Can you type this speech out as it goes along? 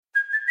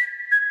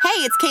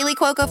Hey, it's Kaylee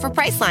Cuoco for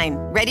Priceline.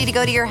 Ready to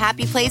go to your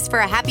happy place for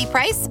a happy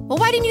price? Well,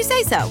 why didn't you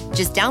say so?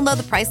 Just download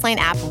the Priceline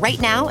app right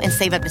now and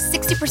save up to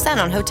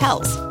 60% on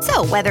hotels.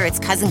 So whether it's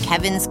Cousin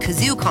Kevin's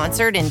Kazoo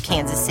Concert in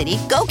Kansas City,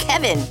 go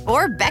Kevin,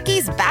 or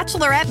Becky's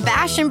Bachelorette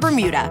Bash in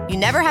Bermuda, you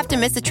never have to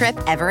miss a trip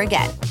ever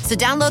again. So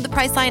download the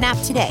Priceline app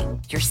today.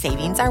 Your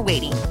savings are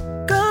waiting.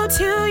 Go to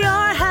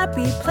your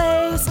happy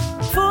place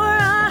for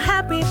a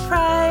happy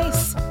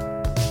price.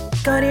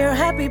 Go to your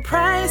happy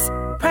price,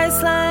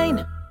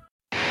 Priceline.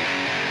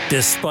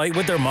 Despite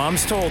what their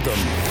moms told them,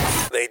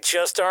 they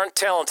just aren't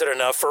talented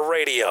enough for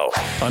radio.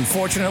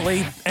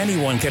 Unfortunately,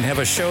 anyone can have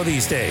a show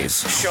these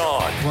days.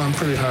 Sean. Well, I'm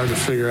pretty hard to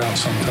figure out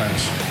sometimes.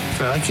 In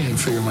fact, I can't even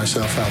figure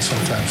myself out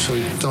sometimes, so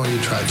don't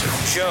you try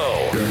to.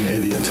 Joe. You're an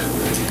idiot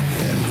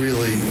and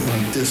really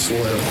a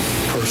disloyal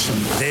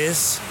person.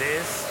 This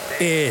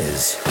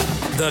is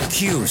the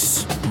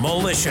Cuse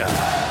Militia.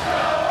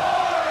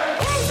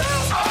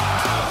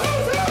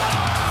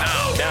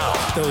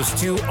 Those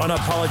two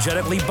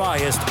unapologetically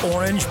biased,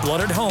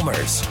 orange-blooded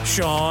homers,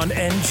 Sean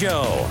and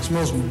Joe. It's the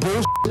most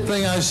bullshit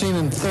thing I've seen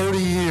in 30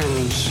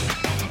 years.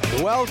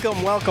 Welcome.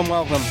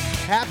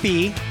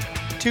 Happy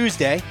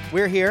Tuesday.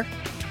 We're here.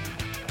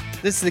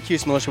 This is the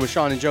Cuse Militia with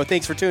Sean and Joe.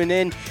 Thanks for tuning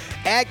in.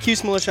 At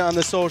Cuse Militia on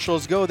the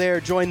socials. Go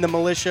there, join the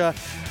militia,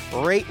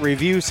 rate,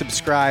 review,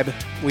 subscribe.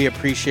 We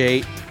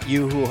appreciate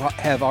you who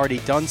have already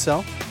done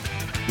so.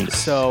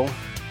 So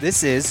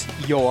this is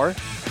your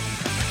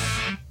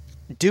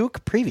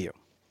Duke preview.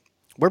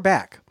 We're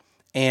back.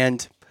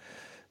 And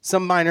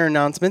some minor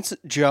announcements.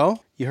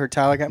 Joe, you heard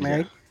Tyler got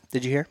married? Yeah.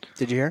 Did you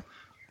hear?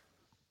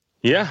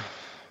 Yeah,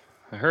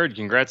 I heard.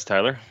 Congrats,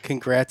 Tyler.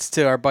 Congrats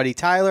to our buddy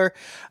Tyler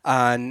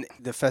on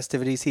the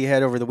festivities he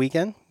had over the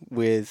weekend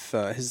with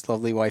his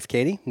lovely wife,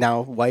 Katie.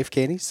 Now wife,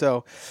 Katie.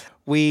 So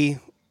we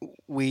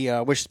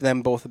wish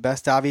them both the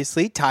best,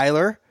 obviously.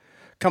 Tyler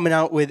coming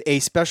out with a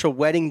special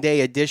wedding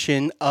day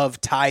edition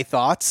of Ty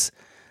Thoughts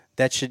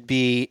that should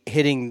be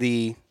hitting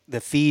the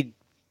feed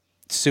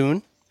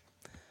sooner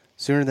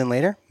than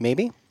later,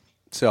 maybe.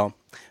 So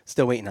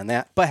still waiting on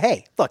that. But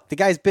hey, look, the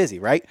guy's busy,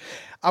 right?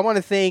 I want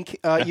to thank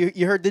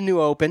you heard the new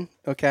Open,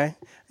 okay?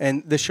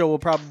 And the show will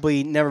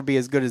probably never be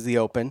as good as the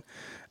Open.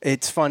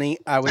 It's funny.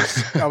 I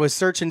was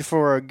searching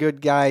for a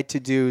good guy to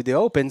do the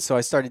Open, so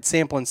I started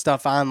sampling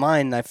stuff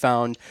online, and I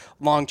found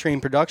Long Train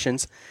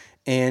Productions.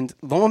 And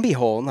lo and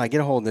behold, I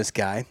get a hold of this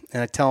guy,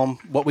 and I tell him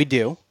what we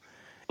do.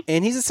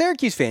 And he's a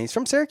Syracuse fan. He's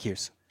from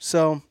Syracuse.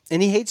 So,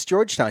 and he hates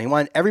Georgetown. He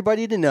wanted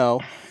everybody to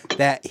know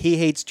that he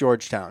hates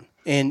Georgetown.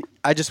 And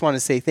I just want to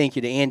say thank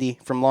you to Andy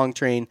from Long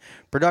Train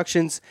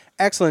Productions.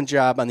 Excellent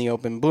job on the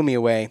Open. Blew me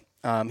away.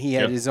 He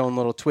had his own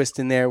little twist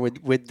in there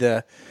with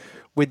the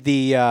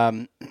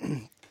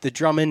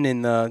drumming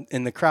and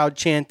the crowd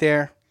chant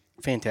there.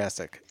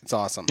 Fantastic. It's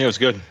awesome. Yeah, it was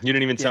good. You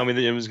didn't even tell me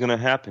that it was going to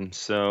happen.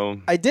 So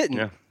I didn't.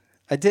 Yeah.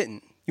 I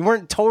didn't. You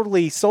weren't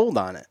totally sold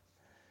on it.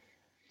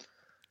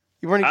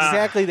 You weren't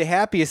exactly the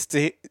happiest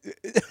to.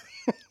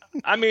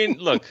 I mean,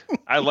 look,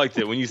 I liked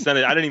it when you sent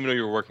it. I didn't even know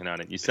you were working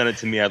on it. You sent it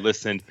to me. I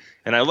listened,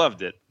 and I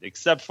loved it,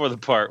 except for the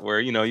part where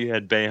you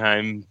had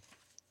Boeheim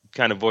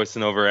kind of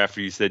voicing over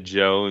after you said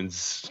Joe and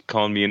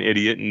calling me an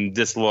idiot and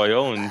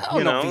disloyal, and I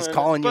don't know if he's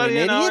calling you an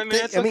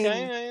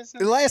idiot.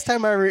 The last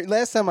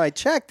time I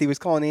checked, he was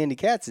calling Andy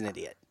Katz an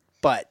idiot.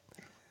 But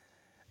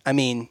I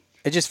mean,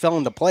 it just fell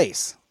into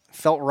place.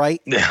 Felt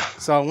right. Yeah.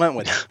 So I went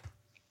with it.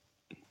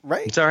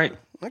 Right. It's all right.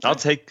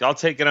 Okay. I'll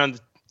take it on.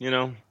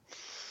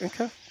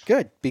 Okay.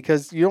 Good,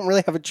 because you don't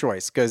really have a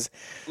choice, because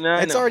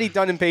it's already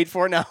done and paid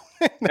for now.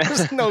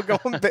 There's no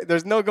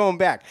going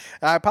back.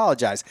 I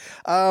apologize.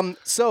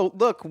 So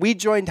look, we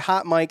joined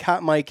Hot Mic.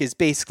 Hot Mic is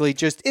basically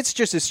just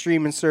a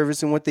streaming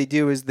service, and what they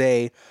do is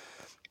they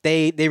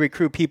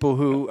recruit people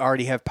who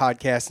already have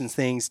podcasts and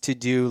things to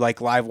do like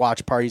live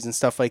watch parties and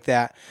stuff like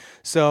that.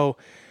 So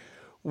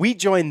we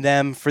joined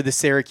them for the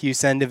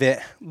Syracuse end of it.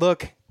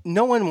 Look,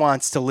 no one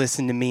wants to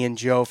listen to me and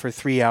Joe for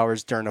 3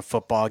 hours during a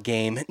football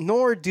game,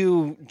 nor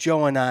do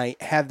Joe and I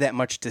have that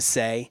much to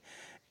say.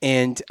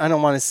 And I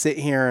don't want to sit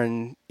here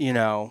and,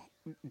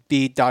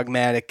 be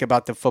dogmatic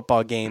about the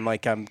football game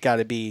like I'm got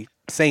to be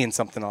saying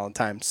something all the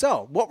time.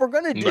 So what we're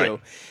going to do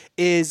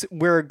is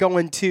we're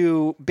going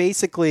to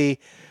basically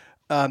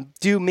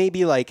do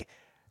maybe like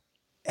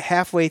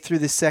halfway through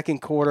the second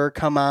quarter,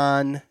 come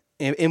on,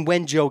 and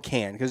when Joe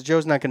can, because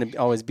Joe's not going to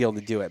always be able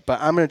to do it. But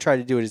I'm going to try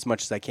to do it as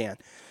much as I can.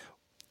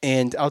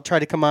 And I'll try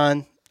to come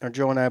on, or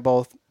Joe and I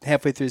both,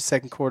 halfway through the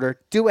second quarter,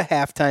 do a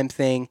halftime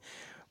thing,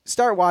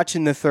 start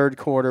watching the third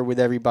quarter with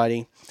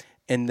everybody,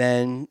 and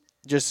then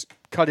just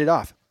cut it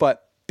off.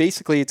 But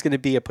basically, it's going to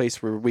be a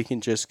place where we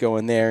can just go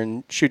in there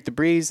and shoot the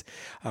breeze.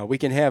 We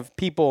can have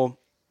people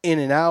in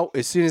and out.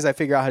 As soon as I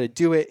figure out how to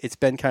do it, it's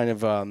been kind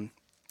of work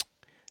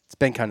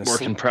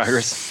in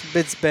progress.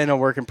 It's been a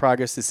work in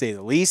progress, to say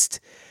the least.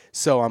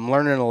 So I'm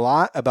learning a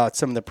lot about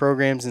some of the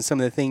programs and some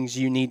of the things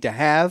you need to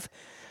have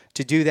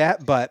to do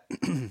that, but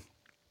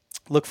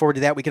look forward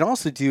to that. We can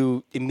also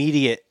do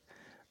immediate,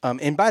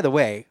 and by the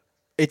way,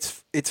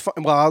 it's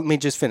fun. Well, let me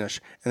just finish,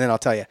 and then I'll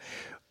tell you.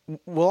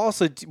 we'll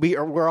also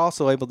we're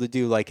also able to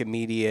do like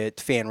immediate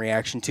fan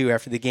reaction too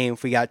after the game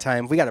if we got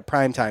time. If we got a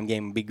primetime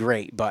game, it'd be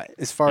great. But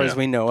as far as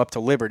we know, up to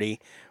Liberty,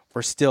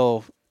 we're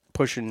still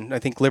pushing. I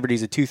think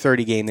Liberty's a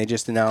 2:30 game they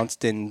just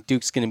announced, and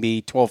Duke's going to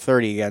be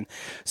 12:30 again.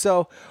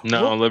 So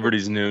no,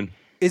 Liberty's noon.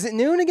 Is it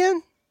noon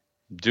again?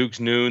 Duke's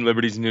noon,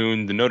 Liberty's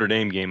noon. The Notre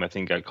Dame game I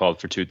think got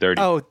called for 2:30.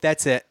 Oh,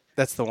 that's it.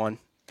 That's the one.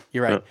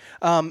 You're right.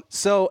 Yeah.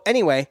 So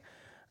anyway,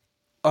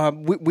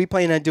 we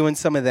plan on doing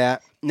some of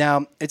that.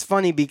 Now it's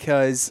funny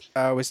because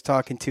I was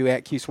talking to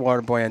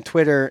 @CuseWaterboy on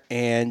Twitter,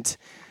 and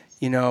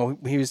he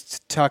was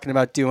talking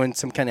about doing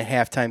some kind of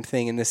halftime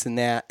thing and this and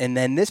that, and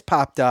then this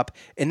popped up,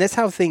 and that's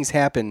how things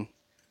happen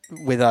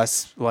with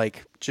us,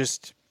 like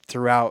just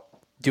throughout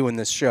doing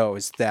this show,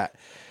 is that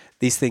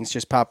these things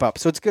just pop up.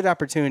 So it's a good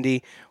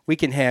opportunity. We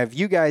can have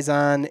you guys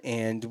on,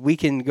 and we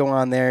can go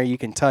on there. You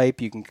can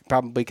type. You can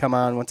probably come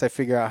on once I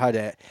figure out how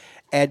to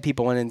add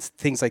people in and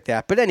things like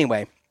that. But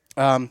anyway,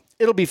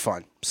 it'll be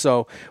fun.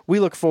 So we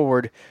look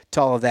forward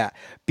to all of that.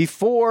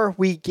 Before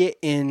we get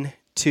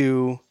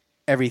into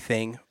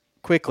everything,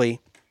 quickly,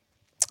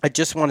 I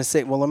just want to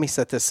say, well, let me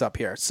set this up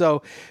here.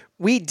 So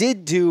we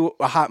did do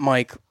a Hot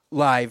Mic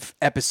live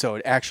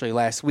episode actually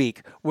last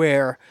week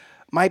where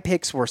my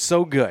picks were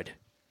so good,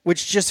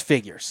 which just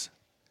figures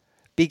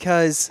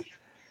because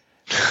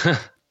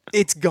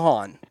it's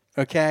gone.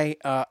 Okay.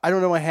 I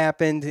don't know what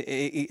happened.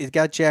 It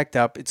got jacked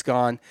up. It's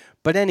gone.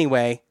 But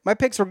anyway, my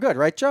picks were good,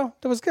 right, Joe?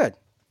 That was good.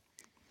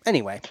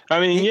 Anyway. I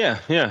mean, yeah.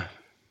 It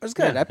was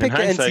good. I picked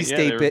the NC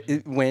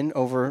State win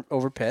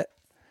over Pitt.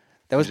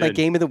 That was my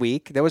game of the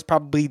week. That was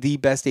probably the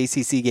best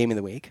ACC game of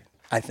the week,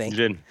 I think.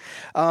 You did.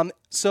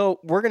 So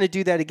we're going to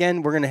do that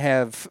again. We're going to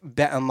have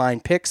Bet Online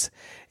picks,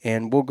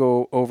 and we'll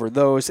go over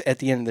those at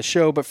the end of the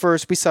show. But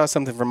first, we saw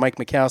something from Mike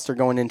McAllister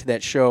going into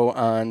that show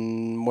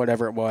on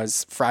whatever it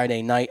was,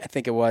 Friday night, I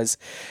think it was.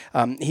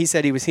 He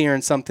said he was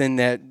hearing something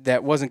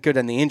that wasn't good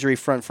on the injury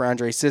front for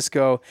Andre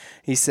Sisco.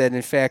 He said,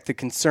 in fact, the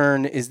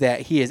concern is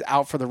that he is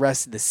out for the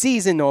rest of the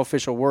season. No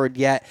official word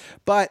yet.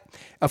 But,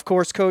 of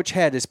course, Coach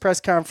had his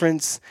press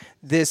conference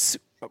this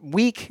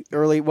week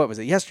early, what was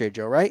it, yesterday,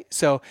 Joe, right?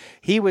 So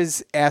he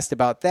was asked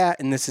about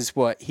that, and this is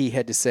what he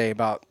had to say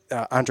about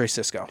Andre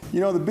Sisco.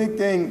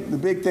 The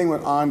big thing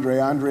with Andre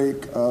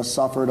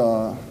suffered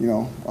a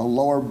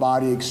lower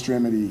body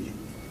extremity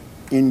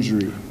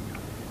injury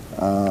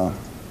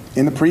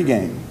in the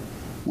pregame,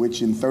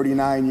 which in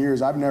 39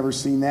 years I've never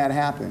seen that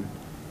happen.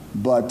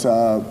 But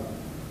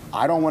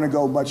I don't want to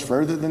go much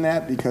further than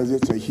that because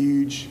it's a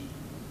huge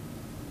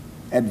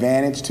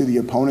advantage to the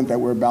opponent that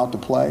we're about to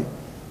play.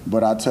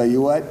 But I'll tell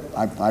you what,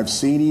 I've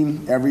seen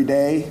him every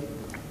day,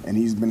 and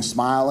he's been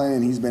smiling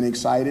and he's been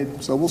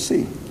excited. So we'll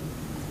see.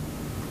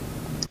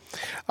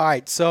 All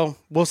right, so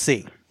we'll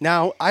see.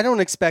 Now, I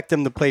don't expect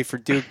him to play for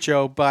Duke,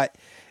 Joe, but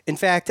in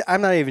fact,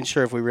 I'm not even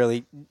sure if we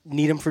really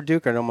need him for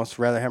Duke. I'd almost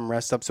rather have him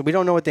rest up. So we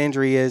don't know what the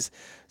injury is.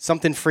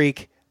 Something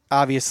freak,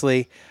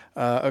 obviously,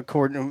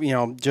 according,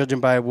 judging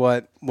by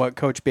what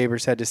Coach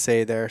Babers had to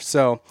say there.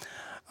 So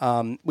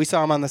we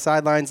saw him on the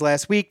sidelines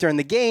last week during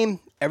the game.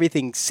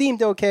 Everything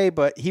seemed okay,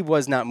 but he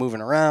was not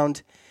moving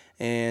around,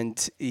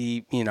 and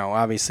he,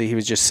 obviously he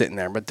was just sitting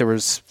there. But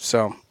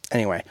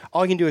anyway,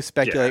 all you can do is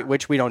speculate,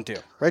 which we don't do,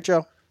 right,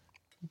 Joe?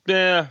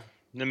 Yeah,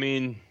 I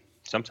mean,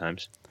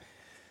 sometimes.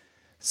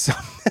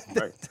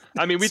 Right.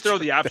 I mean, we throw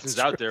the options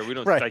out there. We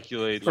don't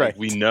speculate like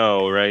we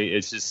know, right?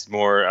 It's just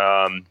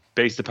more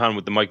based upon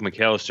what the Mike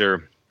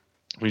McAllister,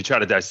 when you try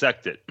to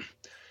dissect it.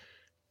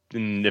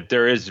 And if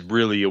there is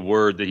really a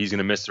word that he's going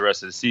to miss the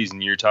rest of the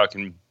season, you're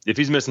talking, if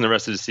he's missing the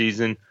rest of the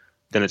season,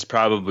 then it's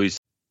probably.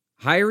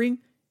 Hiring?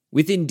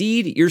 With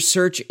Indeed, your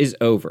search is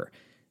over.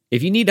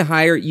 If you need to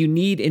hire, you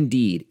need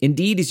Indeed.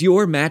 Indeed is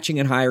your matching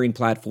and hiring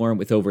platform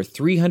with over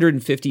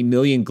 350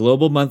 million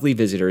global monthly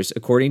visitors,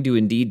 according to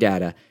Indeed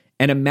data,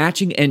 and a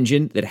matching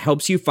engine that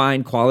helps you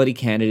find quality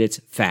candidates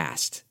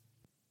fast.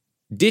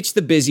 Ditch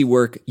the busy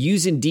work.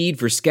 Use Indeed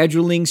for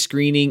scheduling,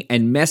 screening,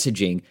 and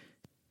messaging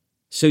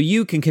so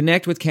you can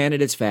connect with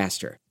candidates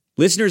faster.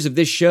 Listeners of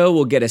this show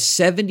will get a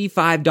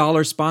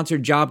 $75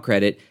 sponsored job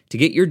credit to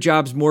get your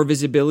jobs more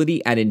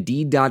visibility at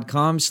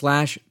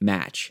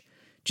Indeed.com/match.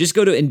 Just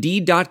go to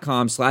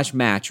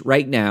Indeed.com/match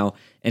right now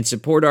and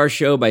support our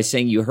show by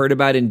saying you heard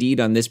about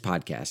Indeed on this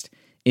podcast.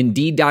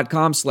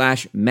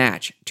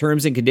 Indeed.com/match.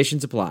 Terms and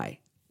conditions apply.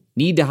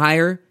 Need to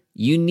hire?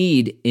 You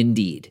need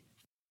Indeed.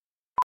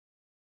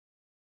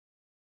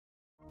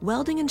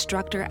 Welding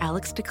instructor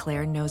Alex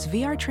DeClaire knows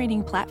VR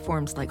training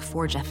platforms like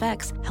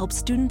ForgeFX help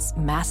students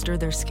master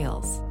their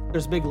skills.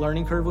 There's a big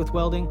learning curve with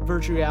welding.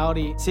 Virtual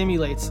reality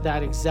simulates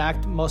that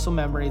exact muscle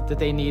memory that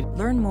they need.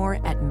 Learn more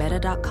at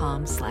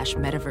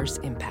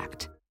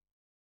meta.com/metaverseimpact.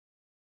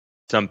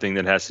 Something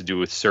that has to do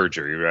with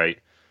surgery, right?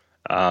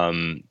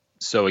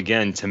 So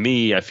again, to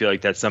me, I feel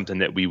like that's something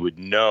that we would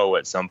know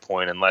at some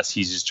point, unless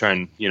he's just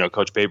trying,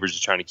 Coach Babers is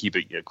trying to keep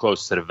it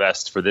close to the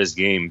vest for this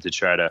game to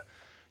try to,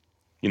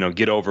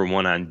 get over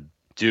one on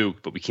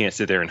Duke, but we can't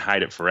sit there and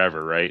hide it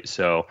forever, right?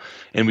 So,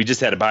 and we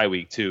just had a bye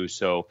week too.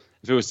 So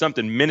if it was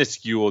something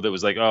minuscule that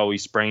was like, oh, we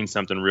sprained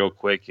something real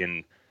quick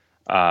and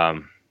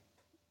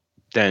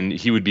then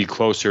he would be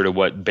closer to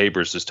what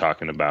Babers is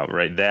talking about,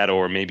 right? That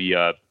or maybe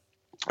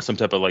some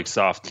type of like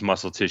soft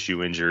muscle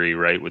tissue injury,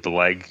 right, with the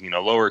leg,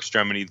 lower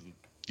extremity.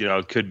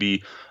 It could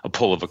be a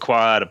pull of a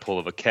quad, a pull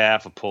of a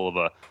calf, a pull of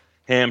a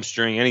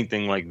hamstring,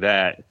 anything like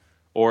that.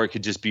 Or it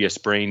could just be a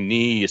sprained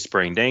knee, a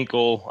sprained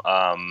ankle.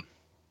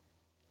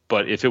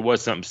 But if it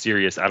was something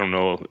serious, I don't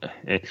know.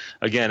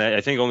 Again,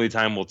 I think only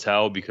time will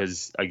tell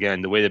because,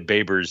 again, the way that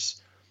Babers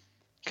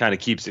kind of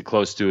keeps it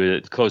close to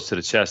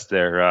the chest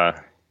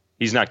there,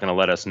 he's not going to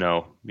let us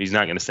know. He's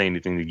not going to say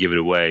anything to give it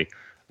away.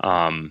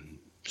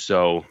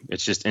 So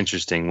it's just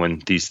interesting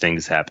when these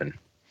things happen.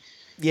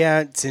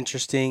 Yeah, it's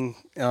interesting,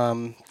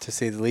 to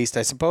say the least,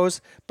 I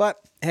suppose.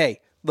 But, hey,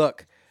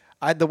 look,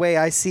 the way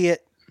I see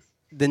it,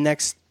 the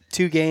next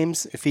 2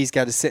 games, if he's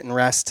got to sit and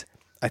rest,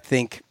 I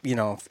think,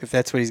 if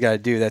that's what he's got to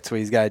do, that's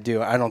what he's got to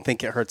do. I don't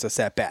think it hurts us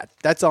that bad.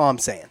 That's all I'm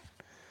saying.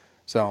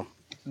 So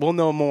we'll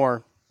know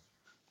more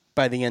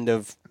by the end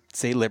of,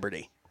 say,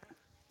 Liberty,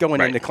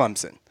 going into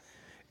Clemson.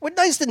 It's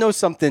nice to know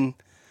something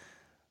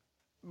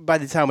by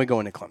the time we go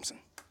into Clemson.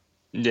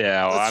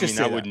 Yeah, well,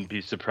 I wouldn't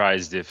be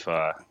surprised if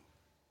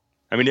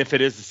if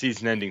it is the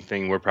season-ending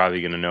thing, we're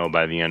probably going to know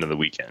by the end of the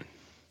weekend.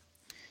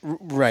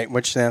 Right,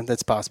 which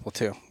that's possible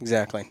too.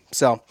 Exactly.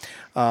 So,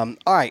 all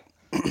right.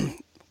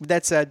 With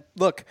that said,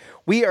 look,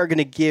 we are going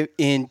to get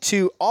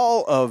into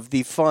all of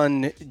the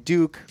fun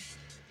Duke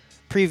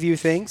preview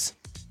things,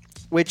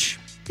 which,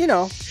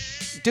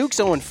 Duke's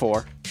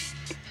 0-4,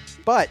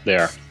 but they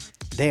are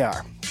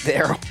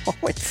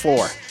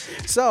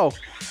 0-4. So,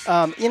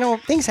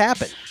 things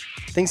happen.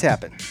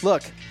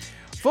 Look,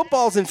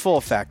 football's in full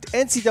effect.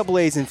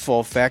 NCAA's in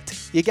full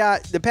effect. You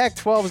got the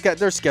Pac-12's got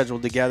their schedule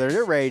together.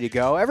 They're ready to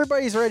go.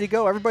 Everybody's ready to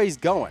go. Everybody's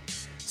going.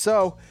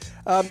 So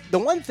the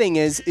one thing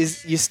is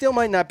you still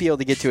might not be able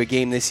to get to a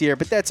game this year,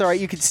 but that's all right.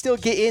 You can still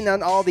get in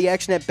on all the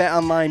action at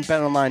BetOnline.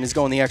 BetOnline is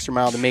going the extra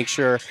mile to make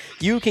sure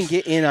you can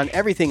get in on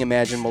everything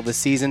imaginable this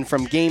season,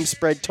 from game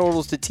spread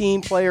totals to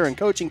team, player, and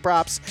coaching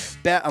props.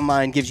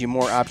 BetOnline gives you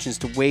more options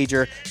to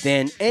wager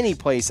than any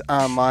place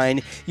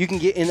online. You can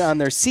get in on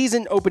their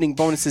season opening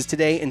bonuses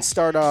today and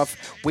start off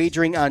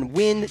wagering on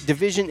win,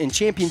 division, and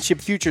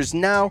championship futures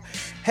now.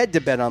 Head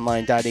to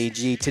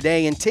betonline.ag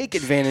today and take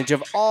advantage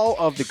of all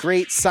of the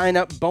great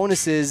sign-up bonuses.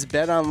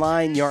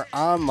 BetOnline, your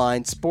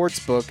online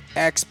sportsbook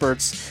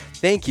experts.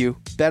 Thank you,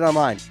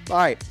 BetOnline. All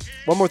right,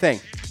 one more thing.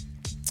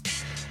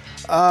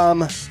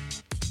 The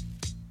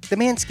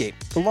Manscaped,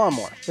 the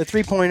lawnmower, the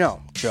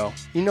 3.0, Joe.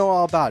 You know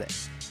all about it,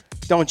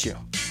 don't you?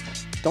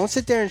 Don't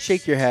sit there and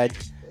shake your head.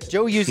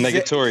 Joe uses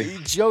Negatory.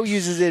 it. Joe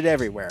uses it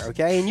everywhere,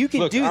 okay? And you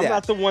can do that. I'm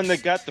not the one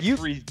that got the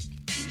free.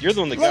 You're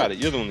the one that got it.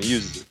 You're the one that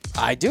uses it.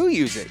 I do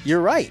use it.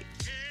 You're right.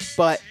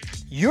 But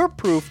you're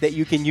proof that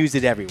you can use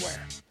it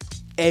everywhere.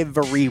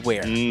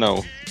 Everywhere.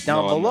 No.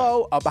 Down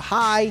below, up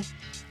high,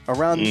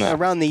 around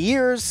the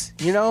ears,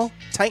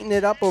 tighten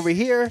it up over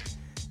here.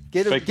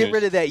 Get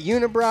rid of that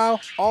unibrow,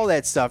 all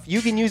that stuff.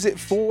 You can use it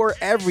for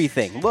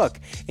everything. Look,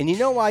 and you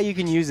know why you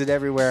can use it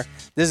everywhere?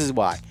 This is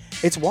why.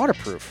 It's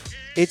waterproof.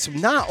 It's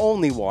not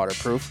only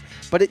waterproof,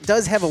 but it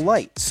does have a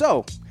light.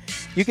 So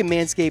you can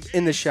manscape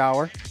in the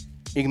shower.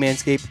 You can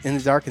manscape in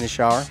the dark in the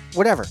shower.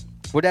 Whatever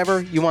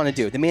you want to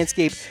do. The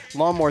Manscaped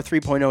Lawnmower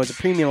 3.0 is a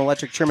premium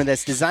electric trimmer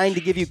that's designed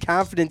to give you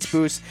confidence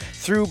boost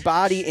through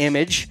body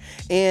image.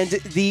 And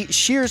the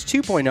Shears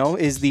 2.0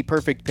 is the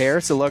perfect pair.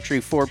 It's a luxury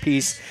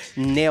 4-piece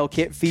nail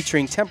kit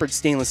featuring tempered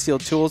stainless steel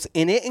tools,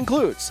 and it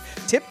includes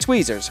tip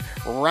tweezers,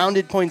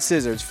 rounded point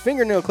scissors,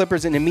 fingernail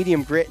clippers, and a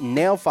medium grit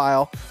nail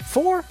file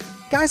for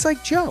guys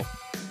like Joe.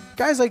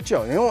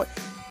 You know what?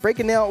 Break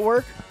a nail at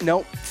work?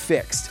 Nope.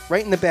 Fixed.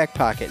 Right in the back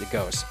pocket it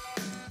goes.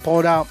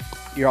 Pull it out.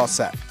 You're all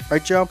set.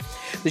 Right, Joe?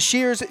 The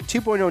Shears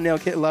 2.0 nail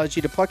kit allows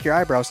you to pluck your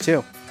eyebrows,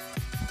 too.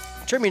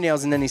 Trim your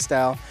nails in any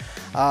style.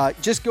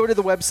 Just go to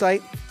the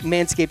website,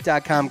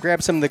 manscaped.com.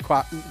 Grab some of the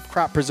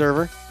crop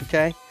preserver,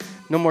 okay?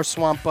 No more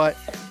swamp butt.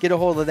 Get a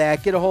hold of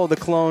that. Get a hold of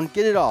the cologne.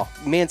 Get it all.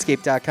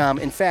 Manscaped.com.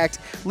 In fact,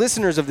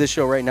 listeners of this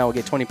show right now will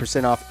get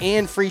 20% off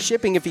and free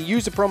shipping if you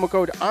use the promo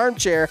code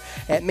armchair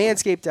at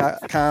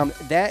manscaped.com.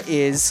 That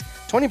is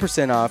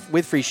 20% off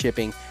with free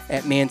shipping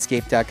at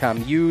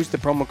manscaped.com. Use the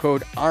promo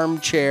code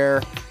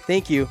armchair.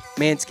 Thank you,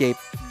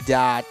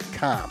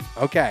 manscaped.com.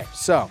 Okay,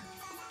 so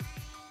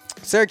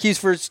Syracuse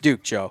versus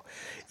Duke, Joe.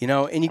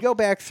 And you go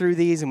back through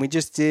these, and we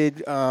just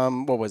did,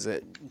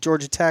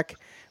 Georgia Tech.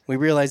 We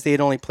realized they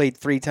had only played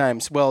 3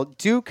 times. Well,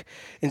 Duke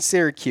and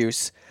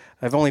Syracuse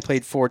have only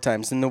played 4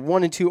 times. And the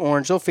 1 and 2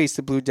 Orange, they'll face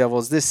the Blue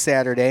Devils this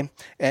Saturday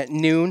at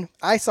noon.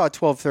 I saw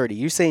 12:30.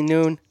 You say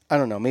noon? I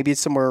don't know. Maybe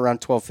it's somewhere around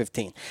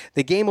 12:15.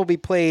 The game will be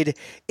played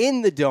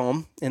in the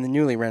Dome, in the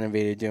newly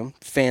renovated Dome.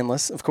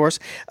 Fanless, of course.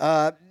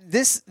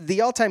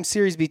 the all-time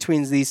series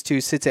between these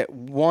two sits at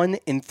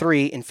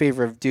 1-3 in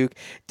favor of Duke,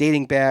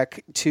 dating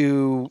back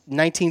to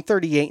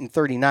 1938 and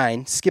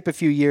 39. Skip a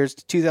few years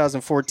to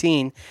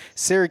 2014.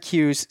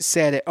 Syracuse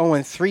sat at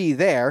 0-3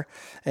 there,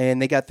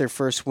 and they got their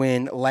first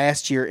win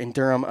last year in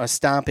Durham, a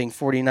stomping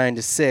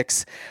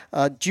 49-6.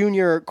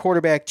 Junior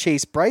quarterback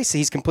Chase Bryce,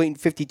 he's completing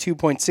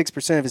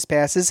 52.6% of his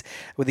passes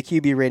with a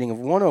QB rating of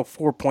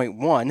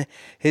 104.1.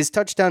 His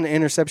touchdown to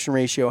interception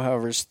ratio,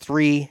 however, is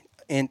 3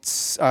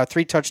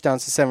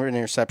 touchdowns to 7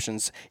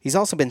 interceptions. He's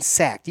also been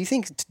sacked. Do you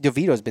think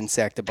DeVito's been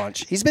sacked a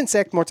bunch? He's been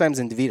sacked more times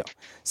than DeVito.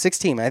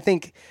 16. I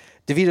think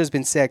DeVito's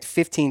been sacked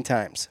 15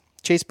 times.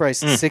 Chase Bryce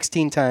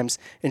 16 times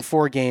in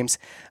 4 games.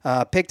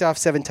 Picked off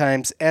 7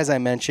 times, as I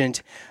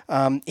mentioned.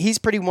 He's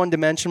pretty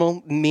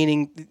one-dimensional,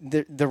 meaning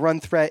the run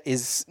threat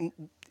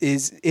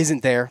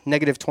isn't there.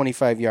 Negative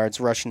 25 yards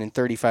rushing in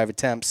 35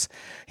 attempts.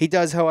 He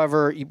does,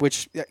 however,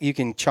 which you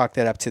can chalk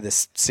that up to the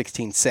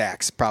 16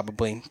 sacks,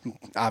 probably,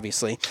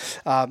 obviously.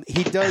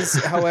 He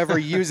does, however,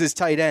 use his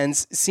tight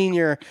ends.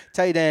 Senior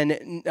tight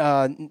end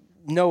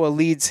Noah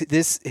leads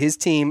his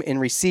team in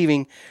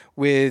receiving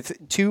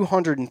with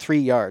 203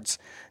 yards.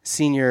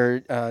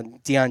 Senior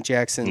Deion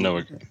Jackson.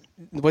 Noah.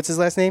 What's his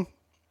last name?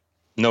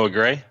 Noah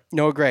Gray.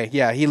 Noah Gray.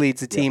 Yeah, he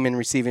leads the team in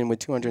receiving with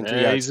 203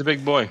 yards. He's a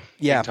big boy.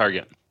 Yeah. Big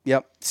target.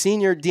 Yep.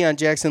 Senior Deion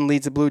Jackson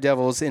leads the Blue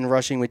Devils in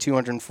rushing with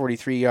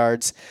 243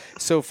 yards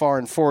so far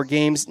in 4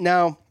 games.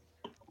 Now,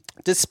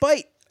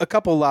 despite a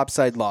couple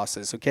lopsided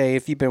losses, okay,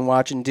 if you've been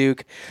watching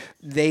Duke,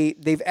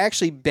 they've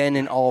actually been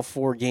in all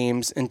 4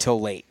 games until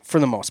late, for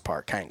the most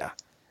part, kind of.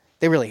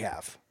 They really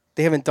have.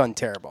 They haven't done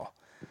terrible.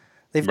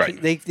 They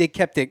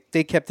kept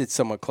it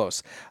somewhat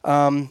close.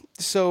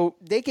 So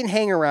they can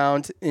hang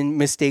around, and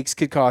mistakes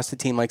could cost a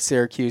team like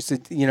Syracuse.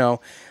 You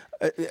know,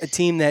 a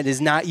team that is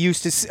not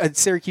used to a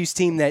Syracuse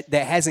team that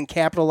hasn't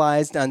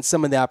capitalized on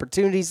some of the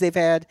opportunities they've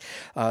had.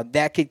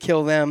 That could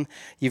kill them.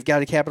 You've got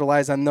to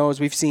capitalize on those.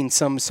 We've seen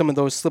some of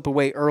those slip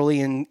away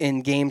early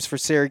in games for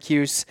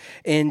Syracuse,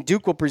 and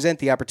Duke will present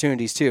the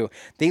opportunities too.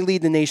 They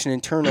lead the nation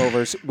in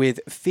turnovers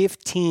with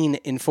 15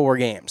 in 4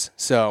 games.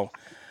 So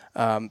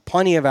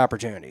plenty of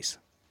opportunities.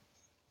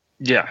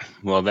 Yeah,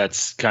 well,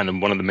 that's kind of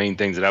one of the main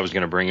things that I was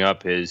going to bring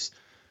up is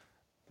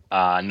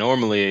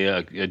normally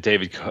a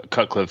David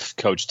Cutcliffe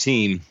coach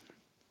team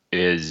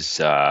is,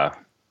 they're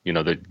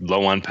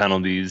low on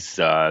penalties.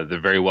 They're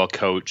very well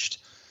coached,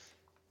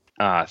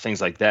 things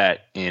like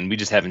that. And we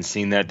just haven't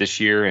seen that this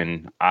year.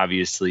 And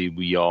obviously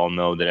we all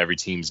know that every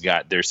team's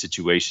got their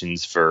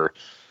situations for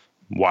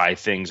why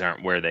things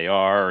aren't where they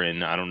are.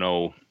 And I don't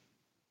know,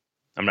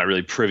 I'm not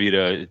really privy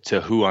to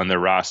who on their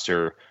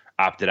roster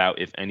opted out,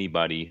 if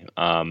anybody.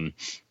 We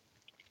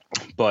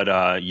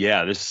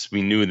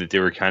knew that they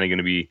were kind of going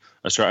to be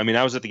a start. I mean,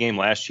 I was at the game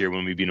last year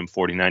when we beat them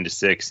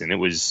 49-6, and it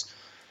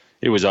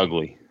was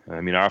ugly.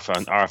 I mean, our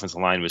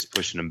offensive line was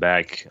pushing them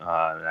back.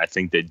 I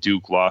think that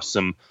Duke lost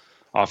some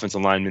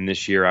offensive linemen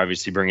this year,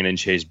 obviously bringing in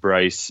Chase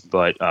Bryce,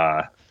 but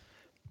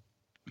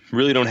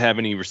really don't have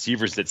any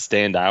receivers that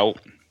stand out.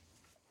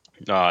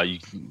 You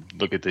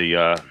look at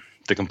the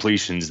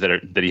completions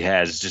that he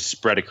has just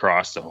spread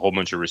across a whole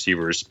bunch of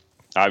receivers.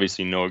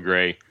 Obviously, Noah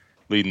Gray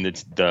leading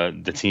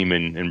the team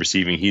in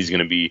receiving, he's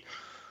going to be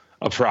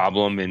a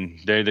problem,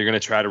 and they're going to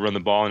try to run the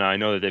ball. And I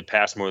know that they've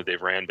passed more than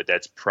they've ran, but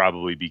that's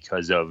probably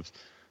because of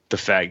the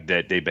fact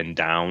that they've been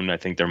down. I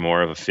think they're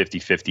more of a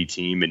 50-50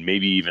 team, and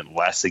maybe even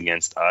less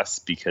against us,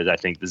 because I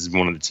think this is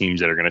one of the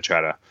teams that are going to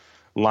try to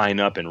line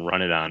up and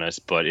run it on us.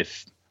 But I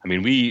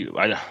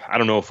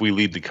don't know if we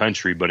lead the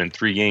country, but in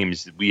 3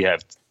 games,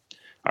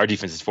 our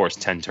defense has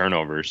forced 10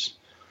 turnovers.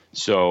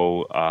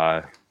 So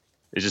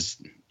it's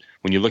just,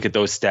 when you look at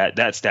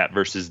that stat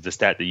versus the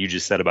stat that you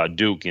just said about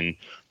Duke and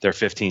their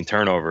 15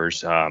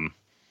 turnovers,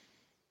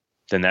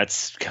 then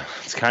it's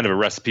kind of a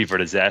recipe for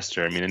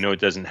disaster. I mean, I know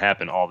it doesn't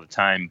happen all the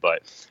time,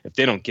 but if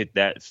they don't get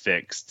that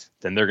fixed,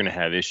 then they're going to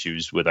have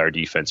issues with our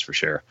defense for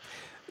sure.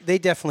 They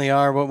definitely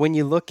are. But when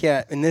you look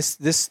at, and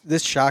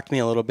this shocked me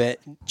a little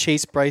bit,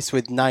 Chase Bryce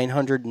with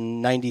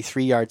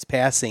 993 yards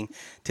passing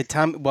to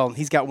Tom. Well,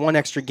 he's got 1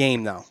 extra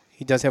game though.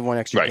 He does have 1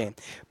 extra game.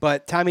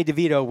 But Tommy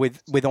DeVito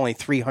with only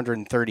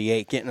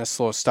 338, getting a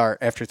slow start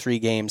after 3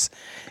 games.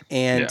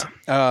 And,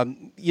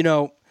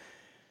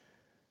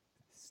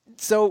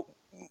 so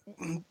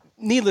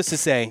needless to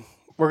say,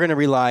 we're going to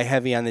rely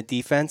heavy on the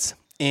defense.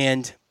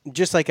 And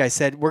just like I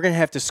said, we're going to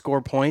have to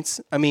score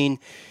points. I mean,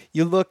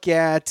 you look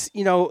at,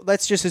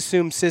 let's just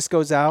assume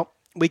Cisco's out.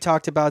 We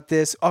talked about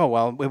this. Oh,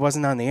 well, it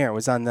wasn't on the air. It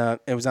was on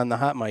the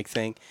hot mic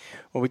thing.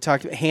 Well, we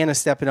talked about Hannah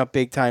stepping up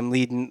big time,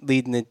 leading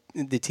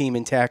the team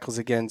in tackles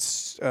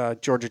against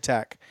Georgia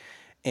Tech.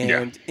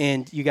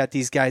 And you got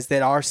these guys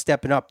that are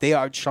stepping up. They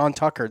are Sean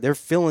Tucker. They're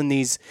filling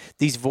these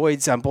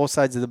voids on both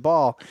sides of the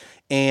ball.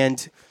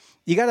 And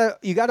you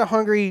got a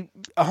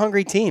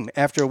hungry team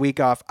after a week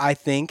off, I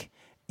think.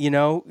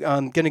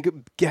 Going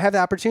to have the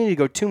opportunity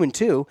to go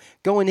 2-2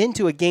 going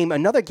into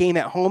another game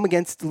at home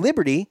against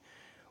Liberty,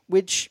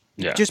 which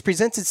just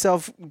presents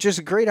itself just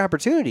a great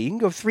opportunity. You can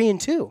go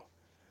 3-2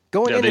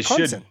 going into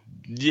Clemson.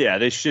 Yeah,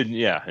 they should.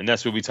 Yeah, and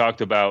that's what we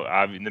talked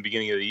about in the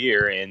beginning of the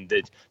year. And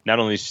that not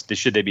only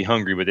should they be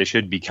hungry, but they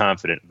should be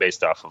confident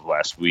based off of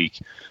last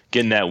week,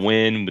 getting that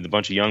win with a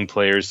bunch of young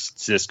players.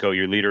 Cisco,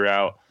 your leader,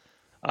 out.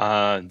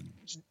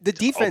 The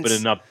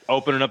defense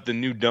opening up the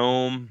new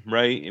dome,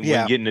 right? And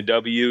getting a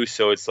W.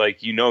 So it's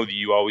like that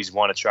you always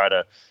want to try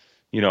to,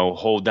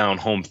 hold down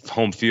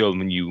home field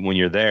when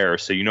you're there.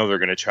 So they're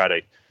going to try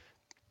to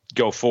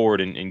go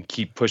forward and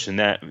keep pushing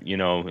that,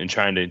 and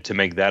trying to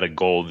make that a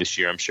goal this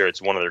year. I'm sure it's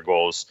one of their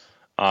goals.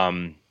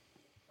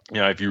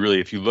 If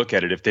you look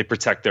at it, if they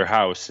protect their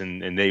house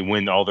and they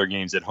win all their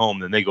games at home,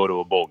 then they go to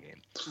a bowl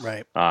game.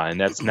 Right. And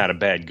that's not a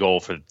bad goal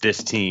for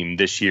this team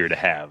this year to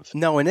have.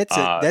 No, and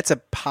that's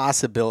a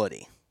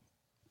possibility.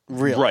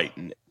 Really.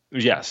 Right.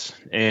 Yes.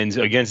 And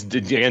against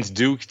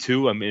Duke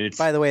too. I mean,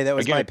 by the way, that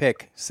was my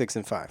pick,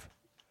 6-5.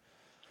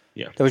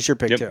 Yeah. That was your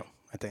pick too,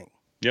 I think.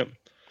 Yep.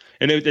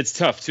 And it's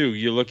tough too.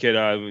 You look at,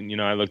 I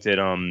looked at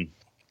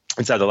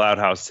Inside the Loud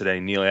House today.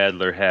 Neil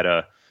Adler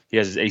he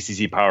has his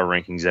ACC power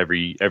rankings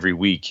every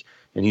week,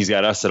 and he's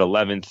got us at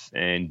 11th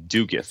and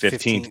Duke at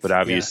 15th. But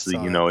obviously,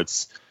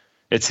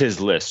 it's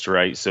his list,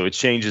 right? So it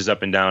changes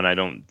up and down. I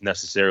don't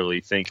necessarily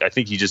think. I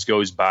think he just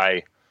goes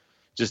by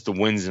just the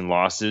wins and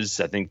losses.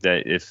 I think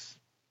that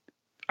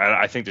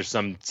I think there's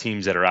some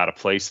teams that are out of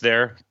place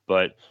there,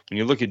 but when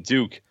you look at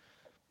Duke,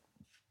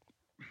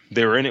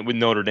 they were in it with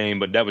Notre Dame,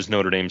 but that was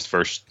Notre Dame's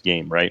first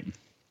game, right?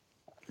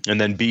 And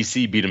then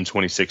BC beat them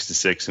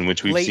 26-6, in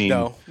which we've late, seen.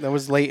 Though that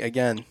was late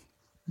again.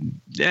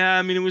 Yeah,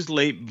 I mean it was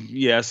late,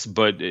 yes,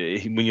 but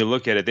when you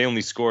look at it, they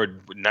only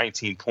scored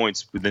 19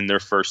 points within their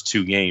first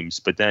two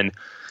games. But then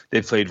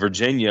they played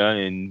Virginia,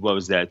 and what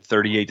was that,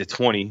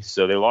 38-20?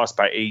 So they lost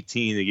by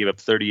 18. They gave up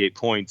 38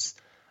 points.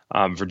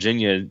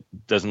 Virginia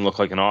doesn't look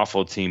like an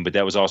awful team, but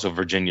that was also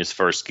Virginia's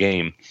first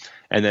game.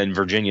 And then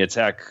Virginia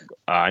Tech,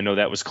 I know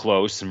that was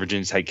close, and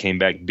Virginia Tech came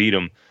back, beat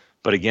them.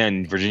 But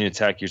again, Virginia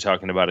Tech, you're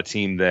talking about a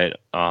team that,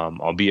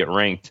 albeit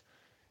ranked,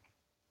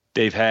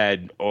 they've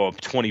had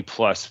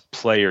 20-plus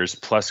players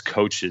plus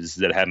coaches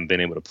that haven't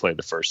been able to play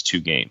the first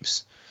two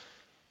games.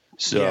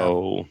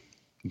 So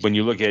when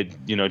you look at,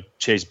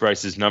 Chase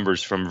Bryce's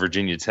numbers from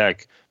Virginia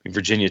Tech,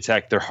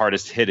 their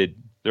hardest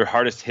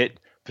hit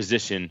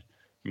position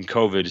from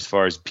COVID as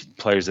far as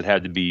players that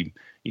had to be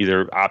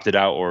either opted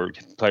out or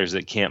players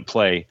that can't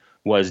play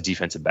was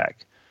defensive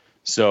back.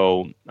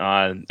 So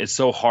it's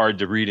so hard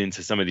to read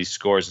into some of these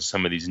scores and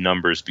some of these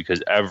numbers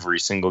because every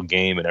single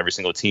game and every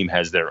single team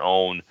has their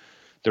own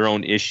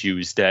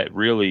issues that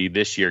really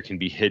this year can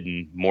be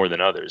hidden more than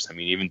others. I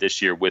mean, even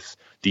this year with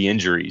the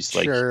injuries.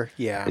 Sure,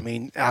 yeah. I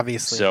mean,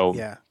 obviously,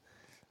 yeah.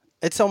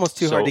 It's almost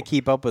too hard to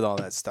keep up with all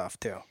that stuff,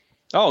 too.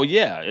 Oh,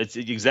 yeah, it's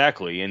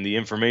exactly. And the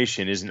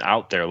information isn't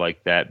out there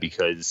like that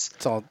because,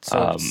 it's all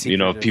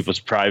people's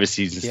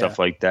privacies and stuff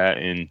like that.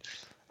 And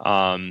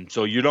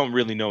so you don't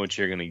really know what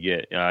you're going to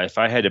get. If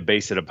I had to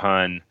base it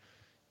upon,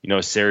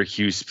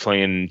 Syracuse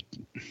playing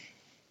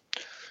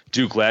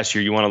Duke last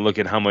year, you want to look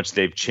at how much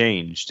they've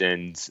changed.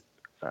 And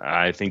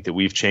I think that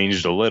we've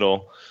changed a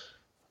little.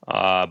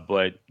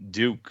 But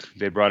Duke,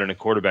 they brought in a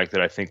quarterback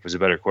that I think was a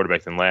better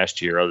quarterback than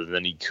last year, other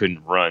than he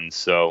couldn't run.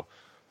 So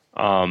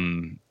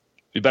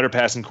the better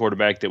passing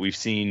quarterback that we've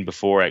seen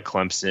before at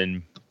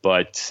Clemson.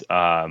 But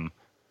I'm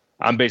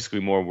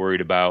basically more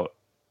worried about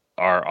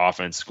our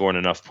offense scoring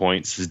enough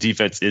points. His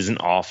defense isn't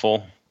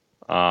awful.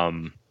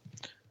 And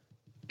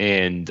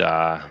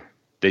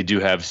they do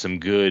have some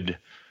good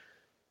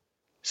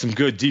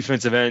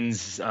defensive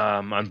ends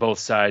on both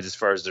sides as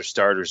far as their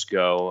starters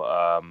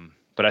go.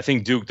 But I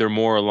think Duke, they're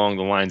more along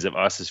the lines of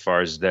us as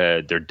far as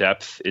their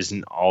depth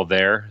isn't all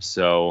there.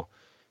 So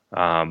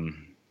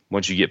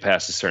once you get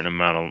past a certain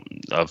amount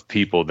of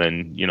people,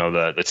 then,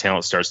 the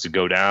talent starts to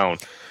go down.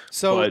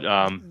 So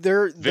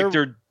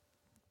Victor,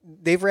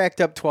 they've racked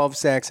up 12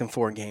 sacks in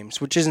 4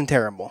 games, which isn't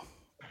terrible.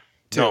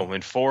 No,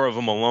 and 4 of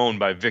them alone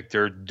by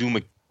Victor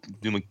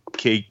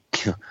Dumukiji.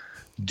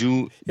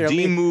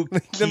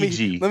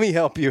 Let me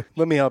help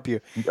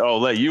you. Oh,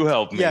 let you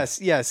help me.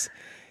 Yes.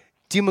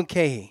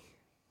 Dumukiji.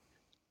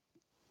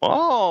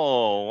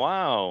 Oh,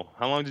 wow.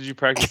 How long did you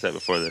practice that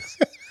before this?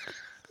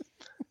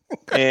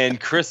 And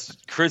Chris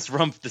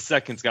Rumpf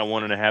II's got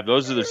 1.5.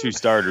 Those are the 2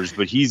 starters,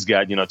 but he's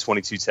got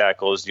 22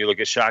 tackles. You look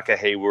at Shaka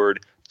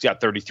Hayward, he's got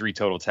 33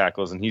 total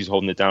tackles, and he's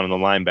holding it down in the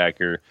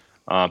linebacker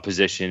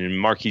position. And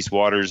Marquise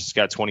Waters has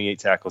got 28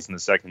 tackles in the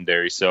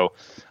secondary. So,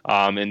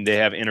 and they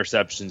have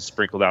interceptions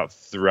sprinkled out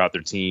throughout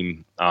their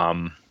team.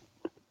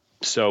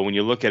 So when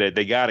you look at it,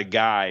 they got a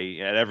guy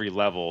at every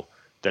level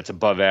that's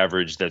above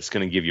average that's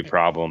going to give you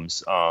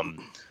problems.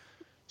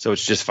 So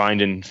it's just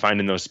finding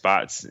those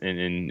spots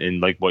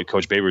and like what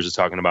Coach Babers is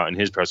talking about in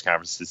his press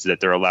conferences, that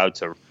they're allowed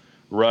to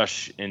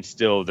rush and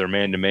still their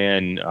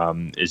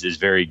man-to-man is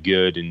very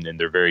good and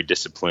they're very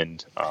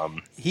disciplined.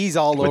 He's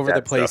all over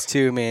the place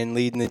too, man,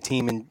 leading the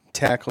team in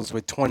tackles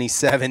with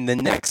 27. The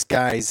next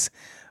guys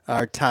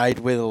are tied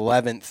with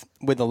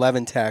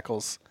 11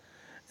 tackles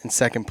in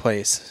second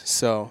place.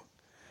 So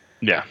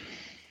yeah.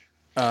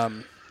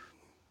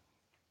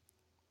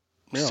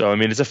 Yeah. So, I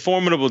mean, it's a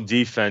formidable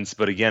defense,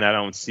 but again, I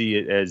don't see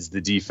it as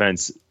the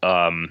defense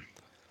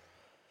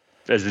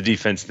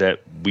that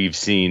we've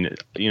seen.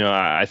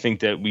 I think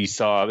that we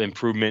saw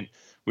improvement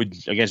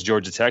against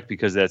Georgia Tech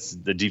because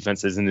the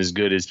defense isn't as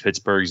good as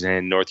Pittsburgh's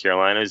and North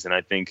Carolina's. And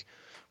I think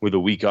with a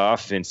week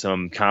off and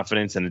some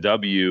confidence and a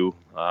W,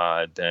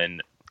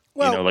 then,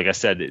 like I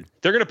said,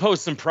 they're going to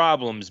pose some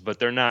problems, but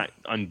they're not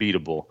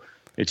unbeatable.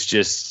 It's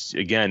just,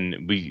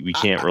 again, we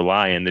can't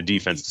rely on the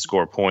defense to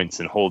score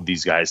points and hold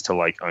these guys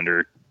to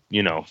under,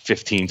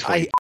 15,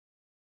 20.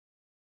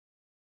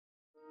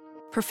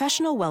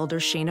 Professional welder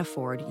Shayna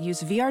Ford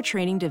used VR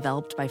training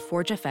developed by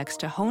ForgeFX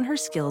to hone her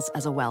skills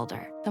as a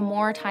welder. The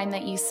more time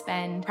that you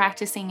spend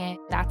practicing it,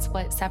 that's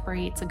what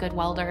separates a good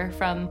welder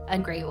from a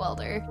great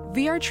welder.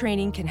 VR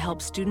training can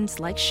help students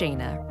like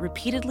Shayna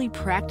repeatedly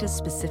practice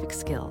specific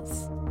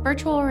skills.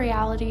 Virtual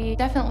reality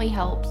definitely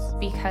helps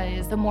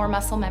because the more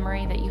muscle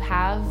memory that you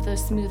have, the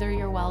smoother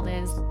your weld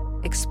is.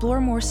 Explore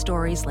more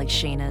stories like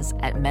Shayna's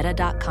at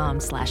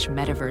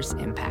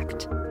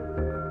meta.com/metaverseimpact.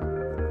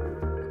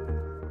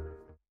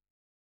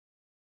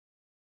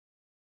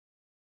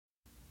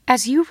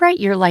 As you write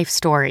your life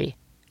story,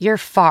 you're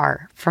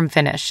far from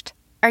finished.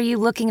 Are you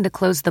looking to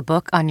close the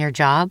book on your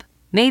job?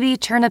 Maybe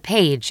turn a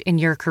page in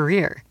your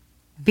career?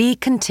 Be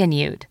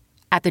continued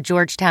at the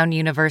Georgetown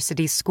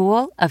University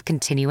School of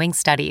Continuing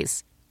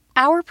Studies.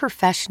 Our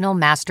professional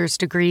master's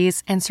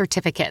degrees and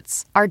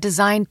certificates are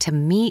designed to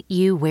meet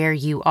you where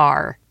you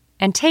are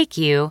and take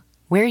you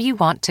where you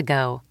want to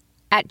go.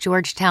 At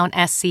Georgetown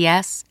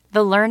SCS,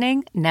 the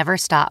learning never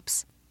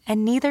stops,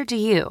 and neither do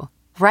you.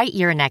 Write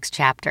your next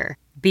chapter.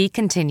 Be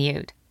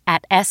continued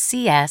at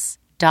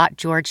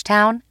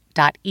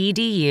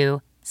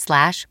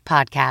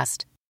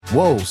scs.georgetown.edu/podcast.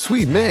 Whoa,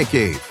 sweet man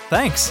cave.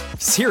 Thanks.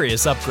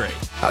 Serious upgrade.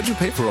 How'd you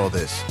pay for all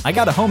this? I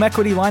got a home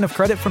equity line of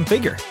credit from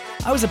Figure.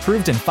 I was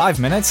approved in 5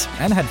 minutes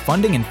and had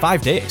funding in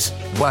 5 days.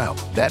 Wow,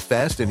 that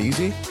fast and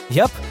easy?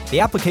 Yep. The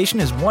application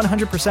is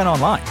 100%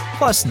 online,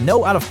 plus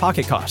no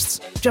out-of-pocket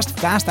costs. Just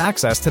fast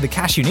access to the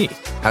cash you need.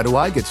 How do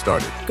I get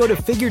started? Go to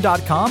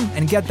Figure.com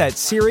and get that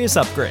serious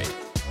upgrade.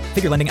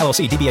 Figure Lending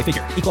LLC, DBA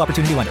Figure, Equal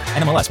Opportunity Lender,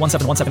 NMLS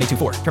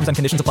 1717824. Terms and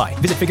conditions apply.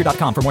 Visit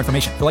Figure.com for more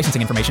information. For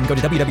licensing information, go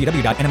to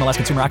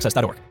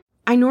www.nmlsconsumeraccess.org.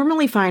 I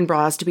normally find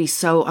bras to be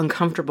so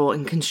uncomfortable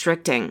and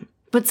constricting,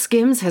 but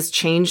Skims has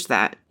changed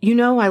that. You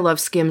know I love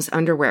Skims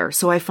underwear,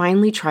 so I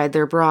finally tried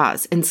their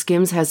bras, and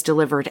Skims has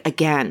delivered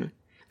again.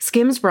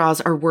 Skims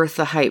bras are worth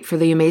the hype for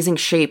the amazing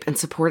shape and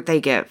support they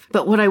give,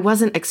 but what I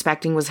wasn't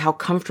expecting was how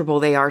comfortable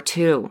they are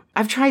too.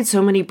 I've tried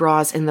so many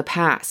bras in the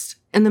past,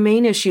 and the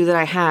main issue that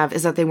I have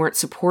is that they weren't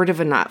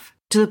supportive enough,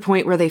 to the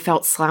point where they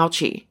felt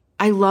slouchy.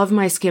 I love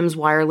my Skims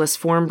wireless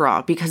form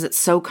bra because it's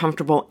so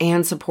comfortable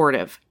and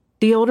supportive.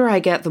 The older I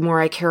get, the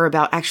more I care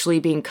about actually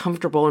being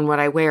comfortable in what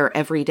I wear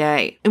every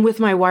day. And with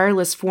my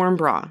wireless form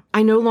bra,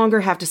 I no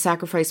longer have to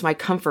sacrifice my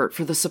comfort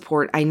for the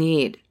support I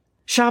need.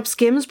 Shop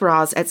Skims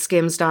bras at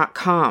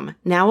skims.com,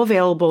 now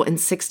available in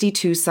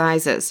 62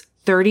 sizes,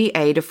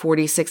 30A to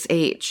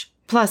 46H.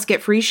 Plus,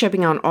 get free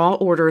shipping on all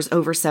orders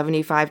over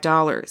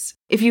 $75.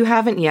 If you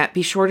haven't yet,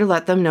 be sure to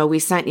let them know we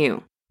sent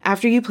you.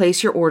 After you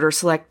place your order,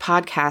 select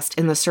podcast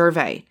in the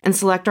survey and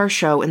select our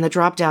show in the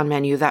drop-down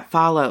menu that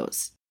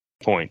follows.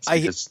 Points. I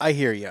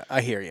hear you.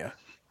 I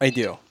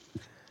do.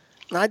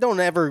 I don't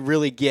ever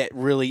really get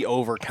really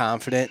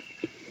overconfident.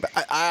 But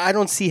I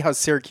don't see how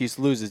Syracuse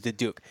loses to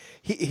Duke.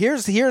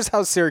 Here's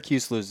how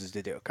Syracuse loses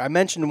to Duke. I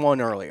mentioned one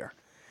earlier.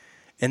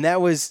 And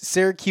that was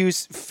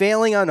Syracuse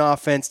failing on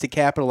offense to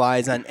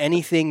capitalize on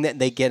anything that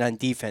they get on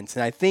defense.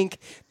 And I think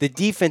the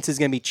defense is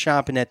going to be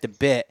chomping at the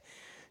bit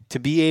to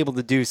be able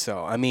to do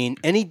so. I mean,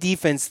 any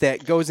defense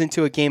that goes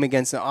into a game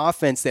against an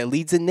offense that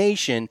leads a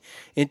nation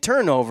in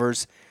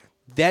turnovers,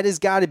 that has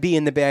got to be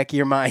in the back of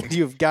your mind.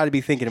 You've got to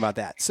be thinking about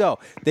that. So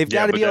they've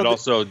got to be able to...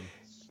 also,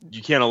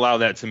 you can't allow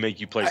that to make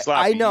you play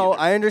sloppy. I know.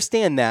 Either. I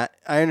understand that.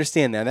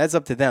 That's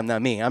up to them,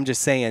 not me. I'm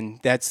just saying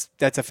that's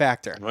a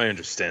factor. I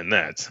understand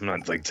that. I'm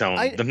not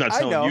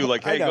telling you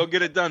like, hey, go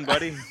get it done,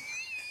 buddy.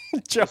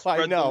 Joe,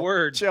 I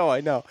know. Joe,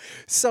 I know.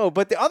 So,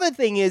 but the other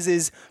thing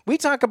is we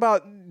talk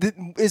about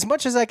as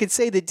much as I could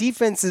say the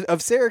defense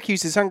of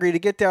Syracuse is hungry to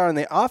get down on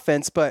the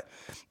offense, but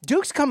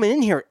Duke's coming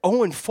in here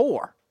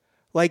 0-4.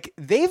 Like,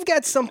 they've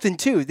got something,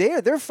 too.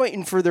 They're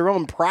fighting for their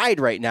own pride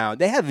right now.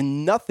 They have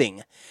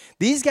nothing.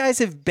 These guys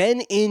have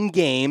been in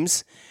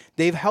games.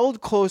 They've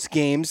held close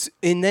games,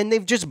 and then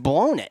they've just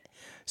blown it.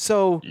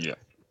 So,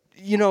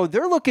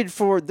 they're looking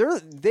for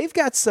they've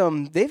got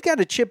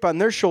a chip on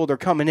their shoulder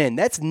coming in.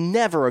 That's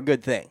never a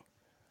good thing.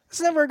 It's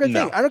never a good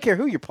thing. I don't care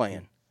who you're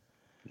playing.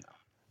 No.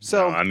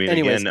 So, I mean,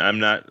 anyways, again, I'm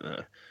not.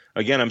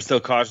 I'm still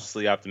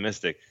cautiously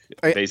optimistic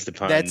based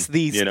upon that's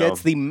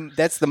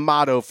the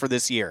motto for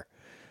this year.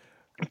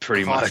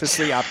 Pretty much.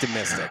 Cautiously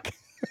optimistic.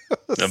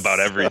 About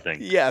everything.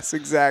 Yes,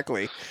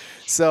 exactly.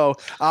 So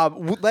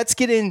let's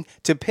get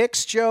into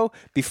picks, Joe.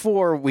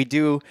 Before we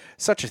do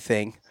such a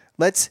thing,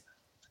 let's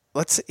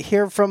let's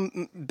hear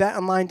from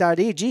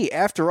betonline.ag.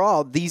 After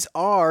all, these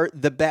are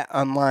the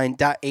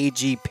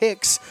betonline.ag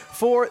picks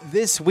for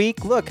this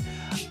week. Look,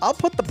 I'll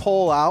put the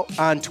poll out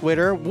on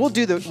Twitter. We'll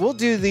do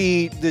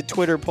the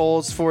Twitter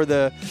polls for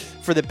the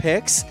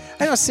picks.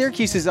 I know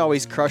Syracuse is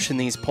always crushing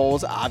these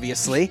polls,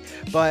 obviously,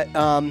 but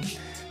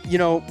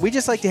we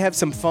just like to have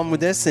some fun with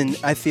this, and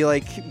I feel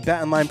like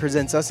BetOnline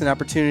presents us an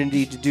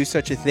opportunity to do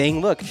such a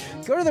thing. Look,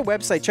 go to their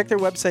website, check their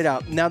website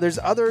out. Now, there's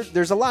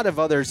a lot of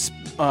other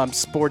online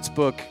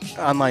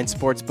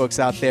sports books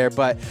out there,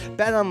 but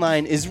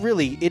BetOnline is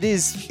really it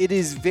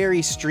is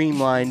very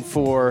streamlined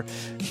for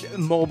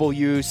mobile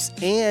use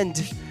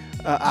and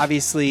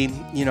obviously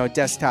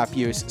desktop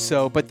use.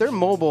 So, but their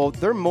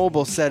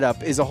mobile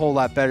setup is a whole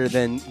lot better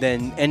than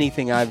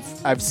anything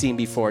I've seen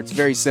before. It's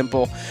very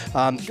simple.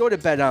 Go to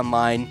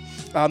BetOnline.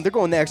 They're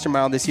going the extra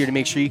mile this year to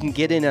make sure you can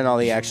get in on all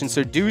the action,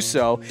 so do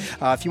so.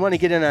 If you want to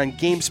get in on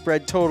game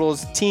spread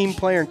totals, team,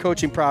 player, and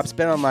coaching props,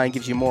 BetOnline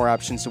gives you more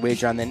options to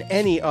wager on than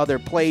any other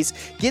place.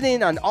 Get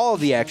in on all of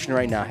the action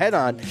right now. Head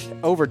on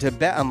over to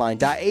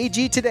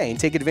betonline.ag today and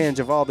take advantage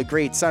of all the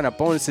great sign-up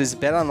bonuses.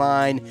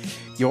 BetOnline,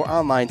 your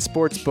online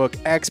sportsbook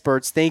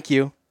experts. Thank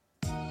you.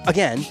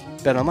 Again,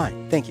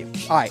 BetOnline. Thank you.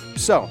 All right,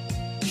 so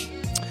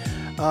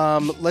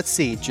let's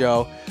see,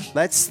 Joe.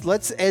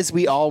 Let's as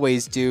we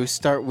always do,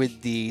 start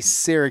with the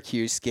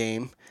Syracuse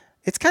game.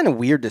 It's kind of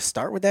weird to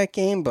start with that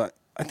game, but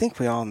I think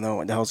we all know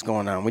what the hell's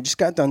going on. We just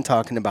got done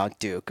talking about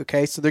Duke,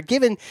 okay? So they're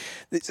given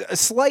a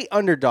slight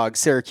underdog,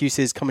 Syracuse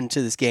is coming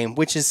to this game,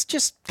 which is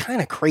just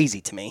kind of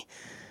crazy to me.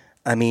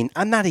 I mean,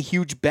 I'm not a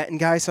huge betting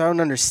guy, so I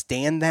don't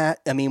understand that.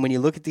 I mean, when you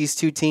look at these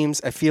two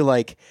teams, I feel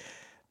like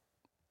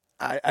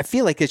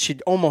it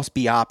should almost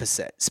be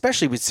opposite,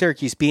 especially with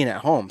Syracuse being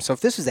at home. So if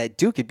this was at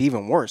Duke, it'd be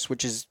even worse,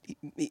 which is,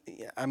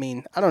 I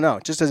mean, I don't know.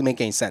 It just doesn't make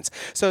any sense.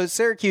 So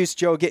Syracuse,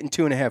 Joe, getting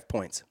 2.5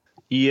 points.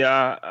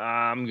 Yeah,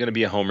 I'm going to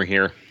be a homer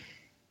here.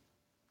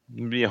 I'm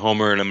going to be a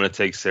homer, and I'm going to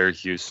take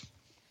Syracuse.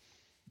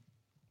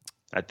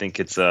 I think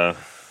it's I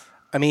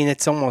mean,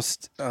 it's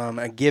almost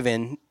a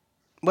given.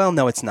 Well,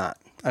 no, it's not.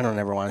 I don't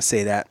ever want to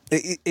say that.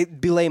 It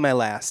belay my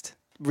last.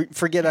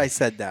 Forget I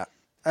said that.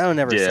 I don't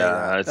ever say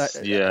that.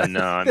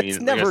 I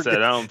mean, like I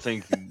said, I don't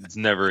think it's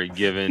never a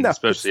given,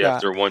 especially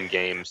after one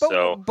game.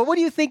 But what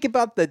do you think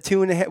about the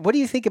 2.5? What do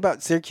you think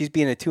about Syracuse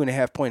being a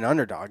 2.5 point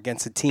underdog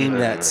against a team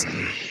that's?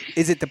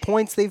 Is it the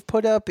points they've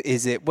put up?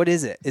 What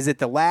is it? Is it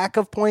the lack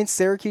of points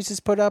Syracuse has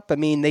put up? I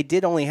mean, they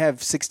did only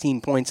have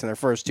 16 points in their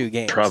first two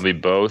games. Probably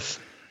both.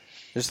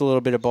 Just a little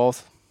bit of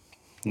both.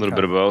 A little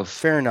bit of both.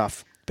 Fair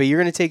enough. But you're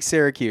going to take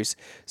Syracuse.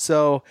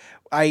 So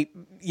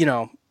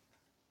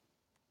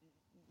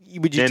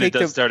would you and take it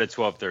does start at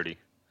 12:30.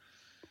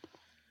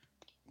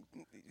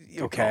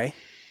 Okay.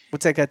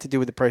 What's that got to do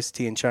with the price of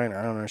tea in China?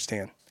 I don't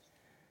understand.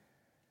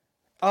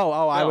 No.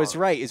 I was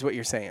right, is what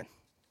you're saying.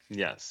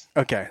 Yes.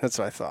 Okay, that's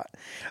what I thought.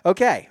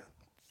 Okay,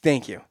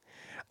 thank you.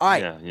 All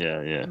right.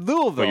 Yeah.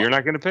 Louisville. But you're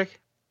not going to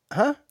pick?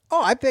 Huh?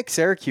 Oh, I picked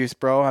Syracuse,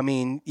 bro. I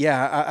mean,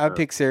 yeah, I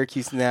picked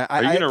Syracuse in that.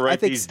 Are you going to write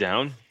these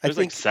down? There's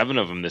like 7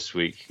 of them this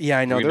week. Yeah,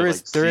 I know. There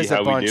is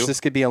a bunch. This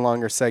could be a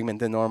longer segment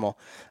than normal.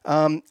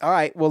 All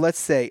right, well, let's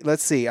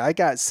see. I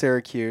got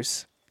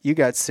Syracuse. You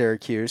got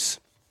Syracuse.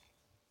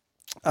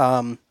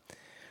 So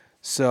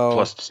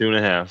plus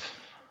 2.5.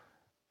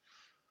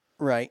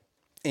 Right.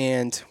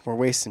 And we're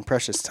wasting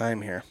precious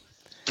time here.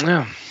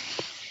 Yeah.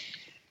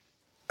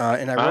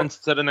 And I wrote,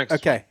 to the next.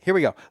 Okay, here we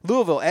go.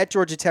 Louisville at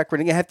Georgia Tech. We're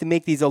going to have to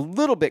make these a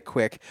little bit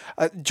quick.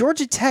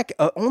 Georgia Tech,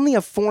 only a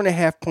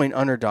 4.5 point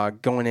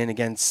underdog going in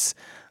against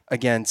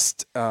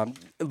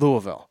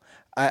Louisville.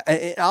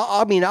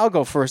 I'll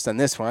go first on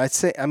this one. I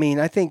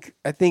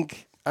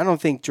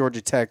don't think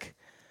Georgia Tech.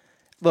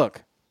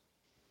 Look,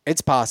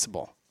 it's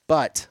possible,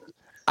 but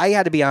I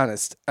got to be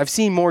honest. I've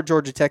seen more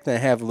Georgia Tech than I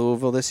have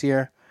Louisville this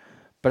year.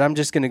 But I'm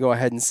just going to go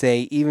ahead and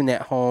say, even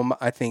at home,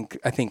 I think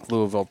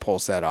Louisville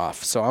pulls that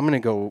off. So I'm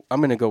going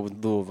to go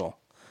with Louisville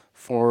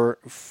for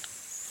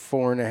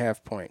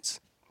 4.5 points.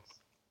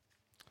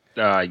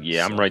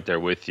 I'm right there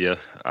with you.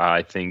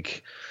 I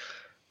think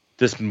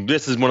this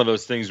is one of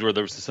those things where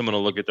there's someone to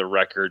look at the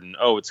record and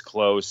it's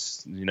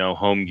close,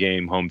 home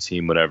game, home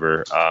team,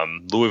 whatever.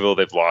 Louisville,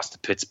 they've lost to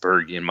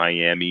Pittsburgh and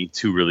Miami,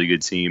 2 really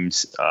good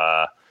teams,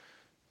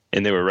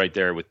 and they were right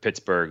there with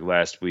Pittsburgh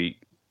last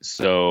week.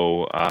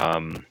 So.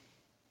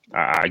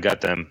 I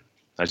got them.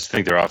 I just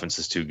think their offense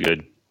is too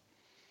good.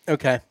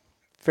 Okay,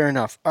 fair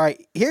enough. All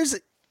right, here's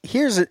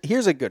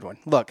a good one.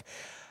 Look,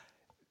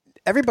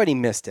 everybody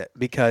missed it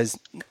because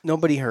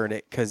nobody heard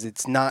it because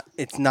it's not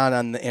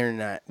on the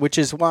internet, which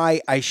is why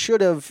I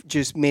should have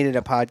just made it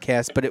a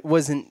podcast, but it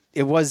wasn't.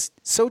 It was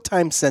so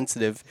time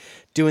sensitive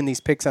doing these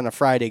picks on a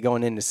Friday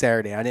going into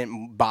Saturday. I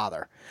didn't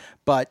bother.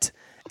 But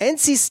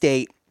NC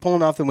State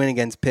pulling off the win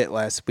against Pitt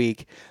last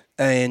week.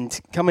 And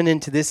coming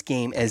into this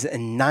game as a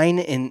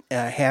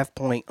 9.5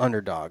 point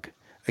underdog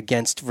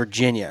against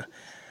Virginia.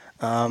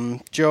 Joe,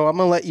 I'm going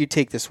to let you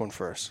take this one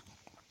first.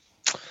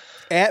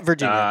 At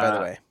Virginia, by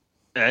the way.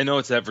 I know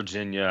it's at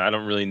Virginia. I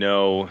don't really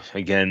know.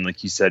 Again,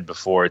 like you said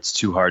before, it's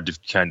too hard to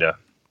kind of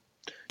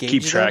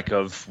keep track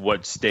of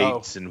what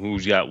states and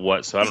who's got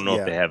what. So I don't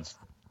know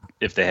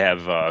if they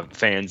have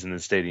fans in the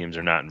stadiums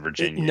or not in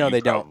Virginia. No,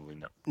 they don't.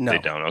 No, they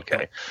don't.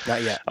 Okay, no,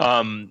 not yet.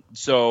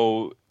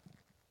 So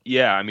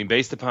yeah, I mean,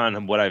 based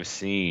upon what I've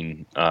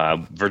seen,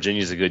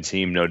 Virginia's a good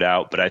team, no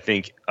doubt. But I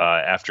think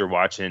after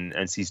watching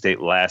NC State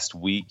last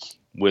week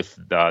with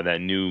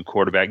that new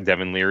quarterback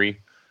Devin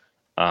Leary,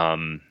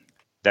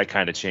 that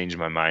kind of changed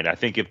my mind. I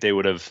think if they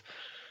would have.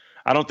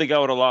 I don't think I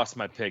would have lost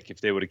my pick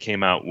if they would have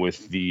came out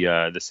with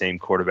the same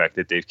quarterback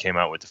that they've came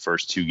out with the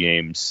first 2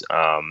 games.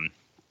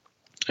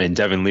 And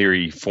Devin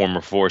Leary, former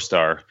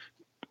 4-star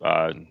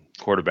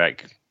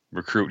quarterback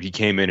recruit, he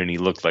came in and he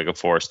looked like a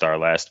 4-star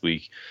last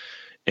week.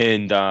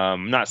 And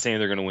I'm not saying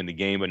they're going to win the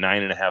game, but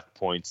 9.5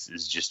 points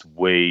is just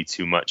way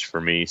too much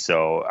for me.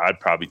 So I'd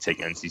probably take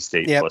NC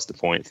State plus the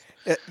points.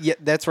 Yeah,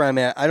 that's where I'm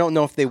at. I don't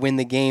know if they win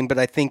the game, but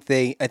I think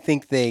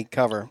they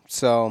cover.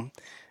 So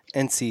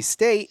NC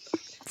State.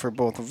 For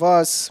both of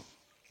us,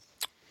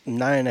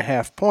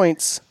 9.5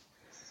 points.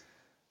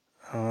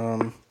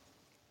 Fair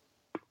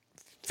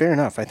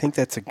enough. I think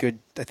that's a good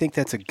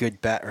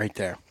bet right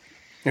there.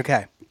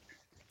 Okay.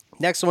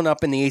 Next one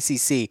up in the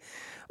ACC.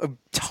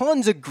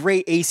 Tons of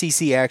great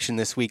ACC action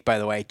this week, by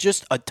the way.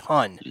 Just a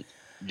ton.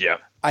 Yeah.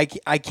 I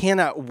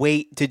cannot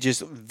wait to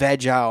just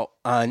veg out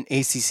on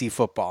ACC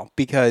football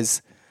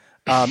because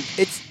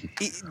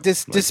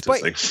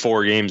despite like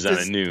 4 games on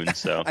at noon.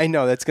 So I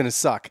know that's going to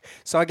suck.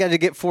 So I got to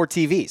get 4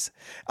 TVs.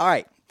 All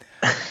right.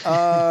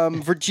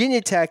 Virginia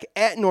Tech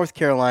at North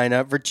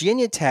Carolina.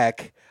 Virginia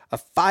Tech, a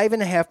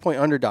 5.5 point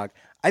underdog.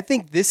 I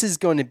think this is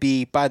going to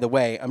be, by the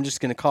way, I'm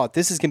just going to call it,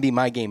 this is going to be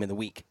my game of the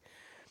week.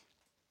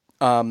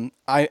 I'm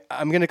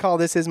going to call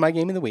this as my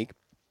game of the week.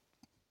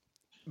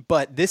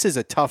 But this is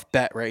a tough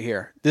bet right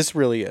here. This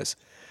really is.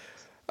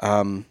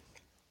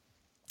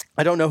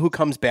 I don't know who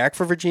comes back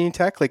for Virginia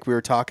Tech, like we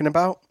were talking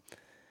about,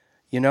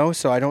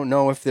 so I don't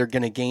know if they're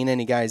going to gain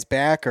any guys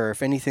back or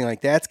if anything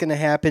like that's going to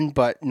happen.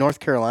 But North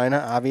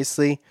Carolina,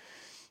 obviously,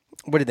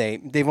 what did they?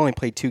 They've only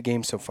played 2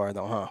 games so far,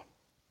 though, huh?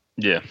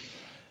 Yeah.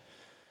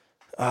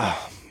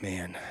 Oh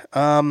man.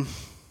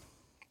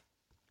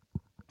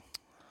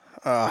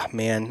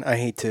 Man, I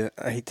hate to.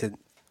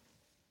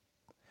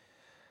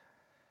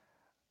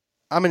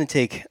 I'm gonna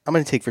take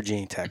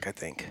Virginia Tech. I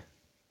think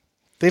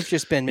they've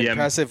just been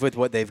impressive with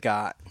what they've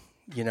got.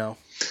 They've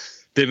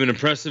been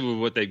impressive with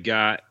what they've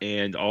got,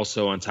 and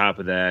also on top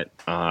of that,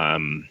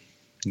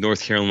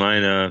 North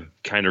Carolina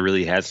kind of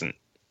really hasn't.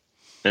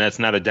 And that's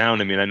not a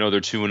down. I mean, I know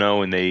they're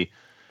 2-0, and they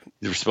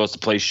were supposed to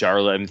play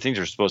Charlotte. I mean, things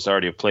are supposed to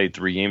already have played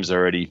 3 games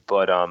already,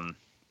 but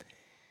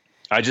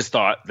I just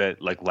thought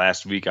that like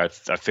last week, I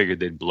figured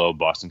they'd blow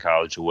Boston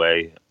College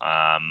away,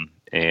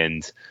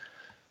 and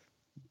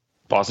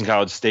Boston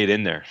College stayed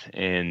in there,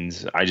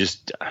 and I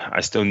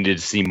still needed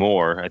to see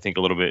more. I think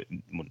a little bit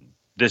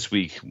this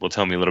week will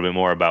tell me a little bit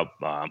more about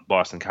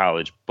Boston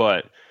College,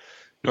 but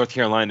North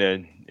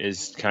Carolina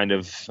is kind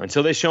of,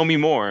 until they show me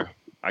more,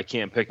 I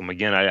can't pick them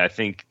again. I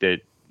think that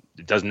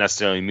it doesn't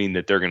necessarily mean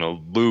that they're going to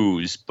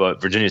lose,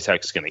 but Virginia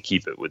Tech is going to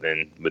keep it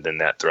within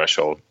that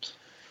threshold.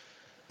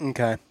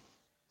 Okay.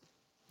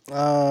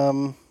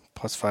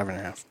 Plus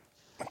 5.5.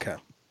 Okay.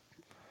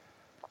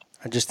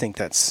 I just think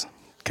that's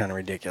kind of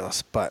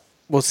ridiculous, but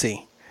we'll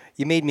see.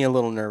 You made me a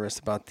little nervous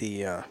about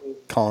the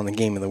calling the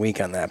game of the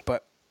week on that,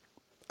 but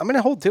I'm going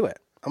to hold to it.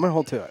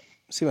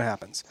 See what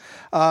happens.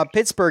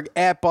 Pittsburgh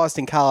at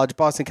Boston College.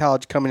 Boston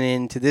College coming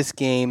into this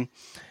game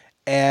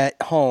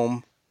at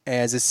home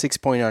as a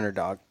 6-point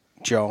underdog.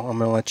 Joe, I'm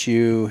going to let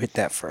you hit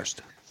that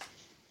first.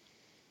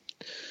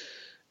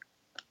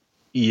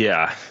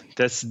 Yeah,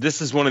 this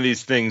is one of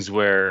these things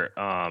where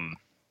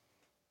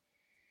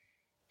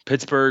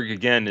Pittsburgh,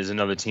 again, is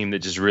another team that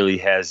just really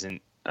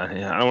hasn't, I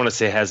don't want to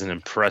say hasn't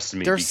impressed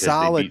me. They're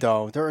solid,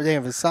 though. They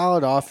have a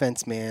solid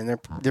offense, man.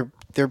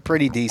 They're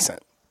pretty decent.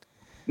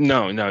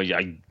 No,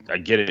 I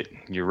get it.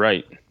 You're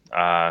right.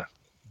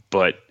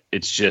 But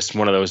it's just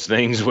one of those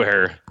things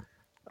where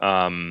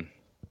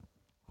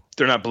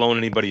they're not blowing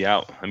anybody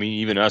out. I mean,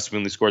 even us, we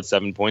only scored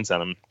 7 points on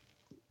them.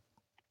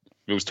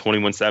 It was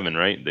 21-7,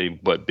 right? They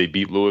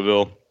beat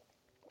Louisville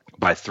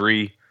by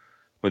 3,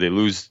 where they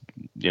lose,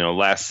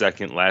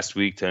 last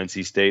week to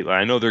NC State.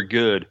 I know they're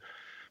good,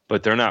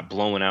 but they're not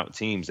blowing out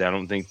teams. I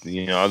don't think,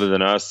 other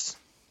than us.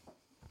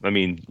 I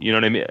mean, you know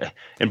what I mean?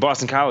 And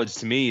Boston College,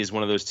 to me, is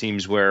one of those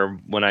teams where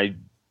when I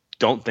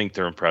don't think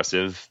they're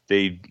impressive,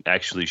 they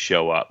actually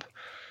show up.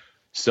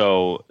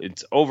 So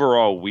it's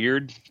overall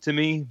weird to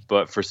me,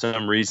 but for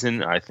some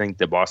reason, I think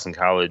that Boston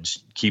College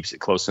keeps it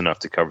close enough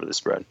to cover the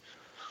spread.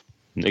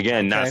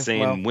 Again, not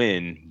saying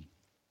win.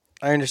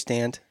 I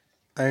understand.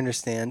 I'm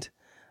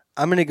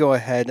going to go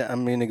ahead.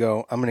 I'm going to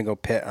go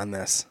Pitt on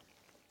this.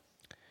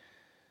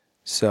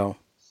 So,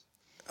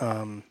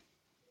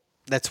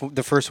 that's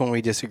the first one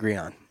we disagree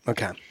on.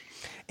 Okay.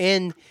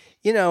 And,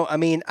 I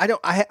mean,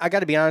 I got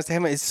to be honest,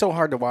 it's so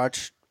hard to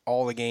watch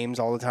all the games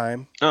all the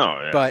time.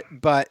 Oh, yeah.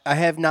 But I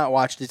have not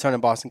watched a ton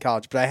of Boston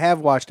College, but I have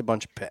watched a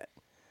bunch of Pitt.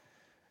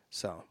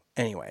 So,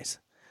 anyways.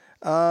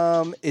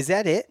 Is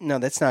that it? No,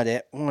 that's not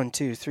it. 1,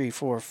 2, 3,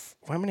 4.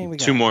 How many we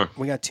got? 2 more.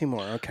 We got 2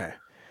 more. Okay.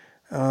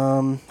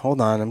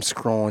 Hold on. I'm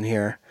scrolling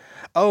here.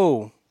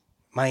 Oh,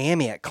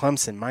 Miami at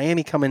Clemson.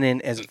 Miami coming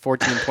in as a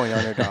 14-point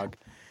underdog.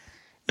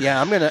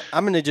 Yeah, I'm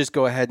gonna just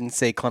go ahead and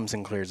say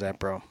Clemson clears that,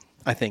 bro.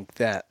 I think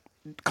that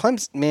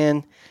Clemson,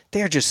 man,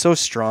 they are just so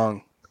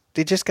strong.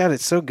 They just got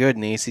it so good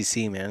in the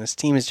ACC, man. This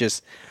team is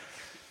just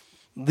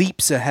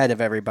leaps ahead of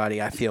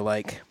everybody, I feel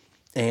like.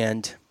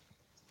 And,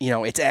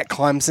 it's at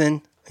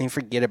Clemson. I mean,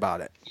 forget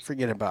about it.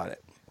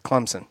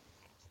 Clemson.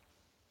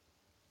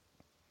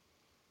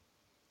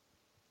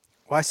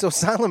 Why so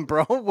silent,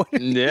 bro? What are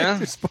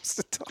you supposed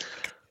to talk?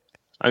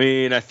 I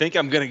mean, I think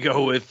I'm going to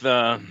go with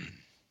kind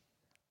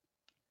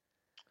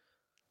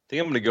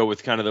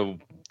of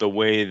the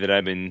way that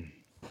I've been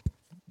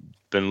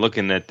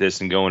looking at this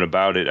and going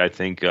about it. I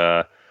think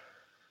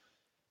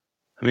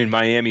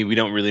Miami, we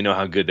don't really know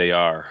how good they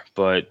are,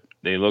 but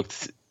they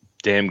looked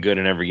damn good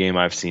in every game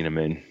I've seen them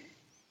in.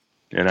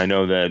 And I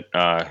know that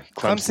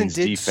Clemson's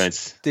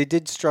defense, they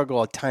did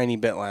struggle a tiny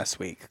bit last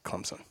week,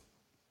 Clemson.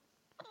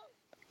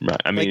 Right.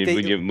 I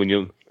mean, when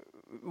you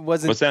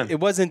what's that? It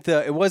wasn't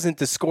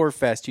the score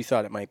fest you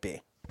thought it might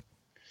be.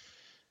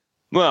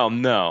 Well,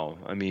 no.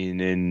 I mean,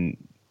 and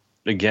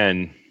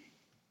again,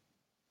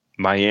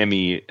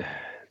 Miami,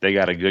 they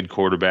got a good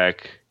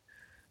quarterback.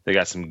 They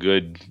got some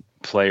good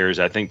players.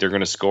 I think they're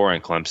going to score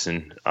on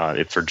Clemson.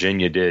 If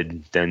Virginia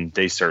did, then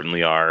they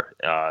certainly are.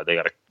 They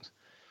got a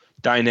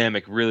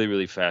dynamic, really,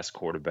 really fast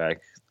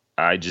quarterback.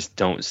 I just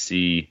don't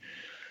see.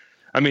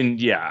 I mean,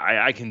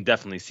 yeah, I can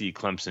definitely see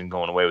Clemson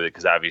going away with it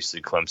because obviously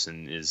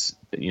Clemson is,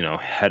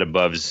 head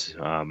aboves.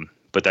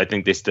 But I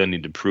think they still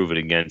need to prove it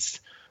against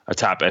a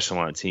top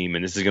echelon team,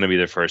 and this is going to be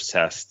their first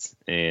test.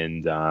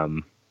 And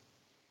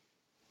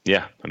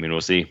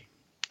we'll see.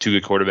 2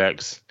 good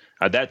quarterbacks.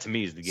 That to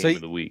me is the game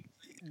of the week.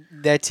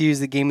 That to you is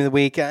the game of the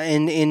week.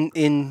 And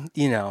in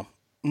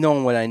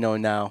knowing what I know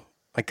now,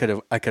 I could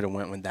have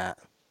went with that.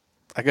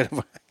 I could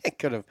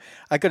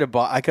have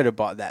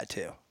bought that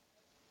too.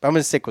 But I'm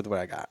going to stick with what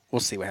I got. We'll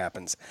see what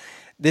happens.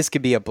 This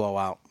could be a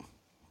blowout.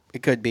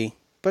 It could be.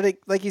 But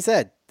like you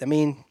said, I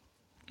mean,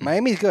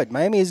 Miami's good.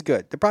 Miami is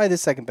good. They're probably the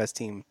second best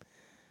team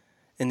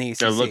in the ACC.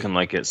 They're looking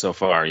like it so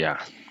far, yeah.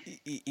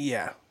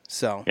 Yeah.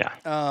 So. Yeah.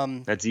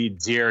 That's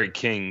Derek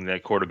King,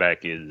 that quarterback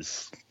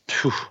is.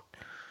 Whew.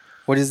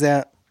 What is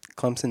that?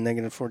 Clemson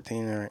negative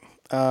 14. All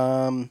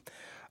right.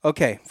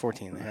 Okay,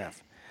 14.5.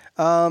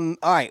 All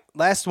right,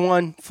 last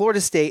one.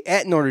 Florida State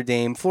at Notre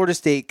Dame. Florida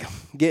State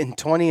getting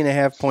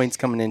 20.5 points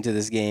coming into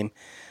this game.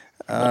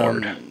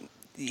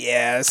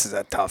 Yeah, this is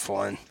a tough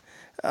one.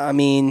 I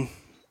mean,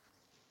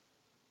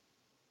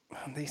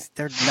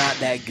 they're not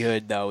that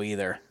good, though,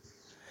 either.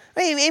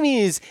 I mean,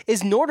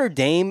 is Notre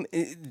Dame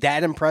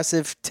that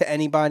impressive to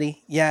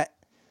anybody yet?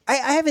 I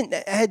haven't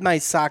had my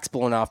socks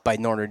blown off by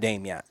Notre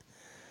Dame yet.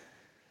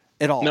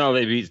 At all. No,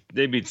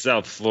 they beat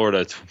South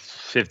Florida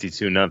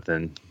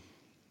 52-0.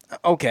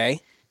 Okay.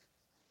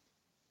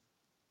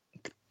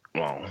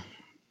 Well,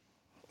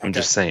 I'm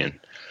just saying.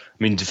 I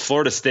mean,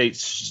 Florida State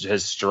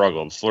has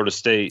struggled. Florida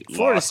State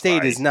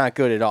is not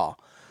good at all.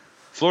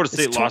 Florida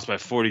State lost by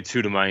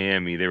 42 to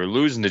Miami. They were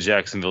losing to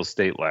Jacksonville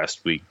State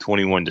last week,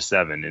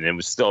 21-7, and it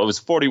was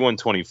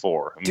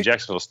 41-24. I mean,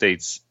 Jacksonville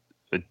State's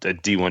a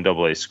D1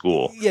 AA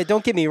school. Yeah,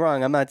 don't get me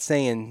wrong. I'm not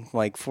saying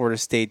like Florida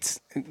State's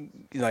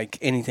like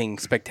anything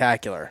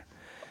spectacular,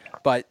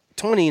 but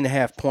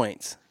 20.5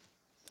 points.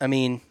 I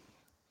mean,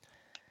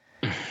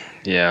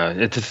 yeah.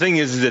 The thing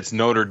is it's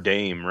Notre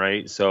Dame,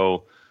 right?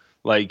 So,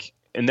 like,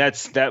 and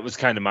that was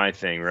kind of my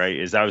thing, right?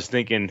 Is I was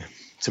thinking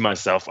to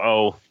myself,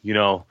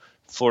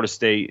 Florida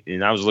State,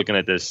 and I was looking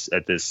at this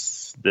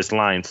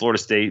line,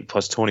 Florida State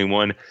plus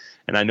 21,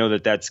 and I know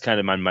that's kind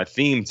of my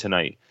theme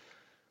tonight.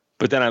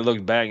 But then I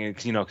looked back and,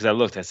 because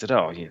I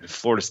said,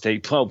 Florida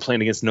State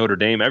playing against Notre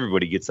Dame,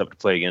 everybody gets up to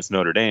play against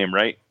Notre Dame,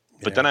 right? Yeah.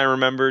 But then I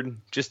remembered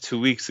just 2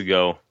 weeks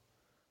ago,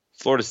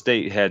 Florida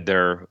State had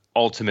their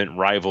ultimate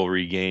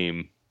rivalry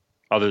game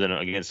other than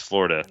against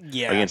Florida,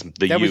 against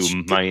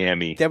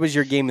Miami. That was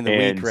your game of the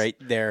week right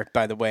there,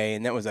 by the way,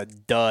 and that was a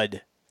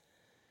dud.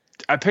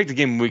 I picked the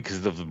game of the week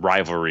because of the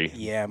rivalry.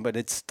 Yeah, but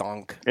it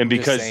stunk. And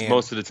because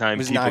most of the time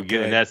people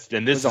get –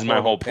 and this is my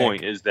whole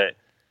point, is that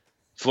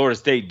Florida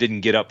State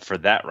didn't get up for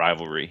that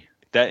rivalry.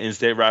 That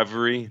in-state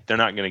rivalry, they're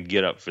not going to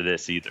get up for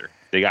this either.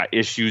 They got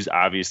issues,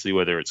 obviously,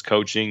 whether it's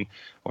coaching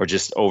or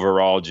just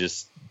overall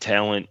just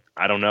talent.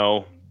 I don't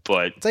know,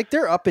 but it's like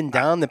they're up and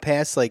down the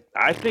past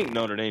I think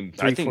Notre Dame.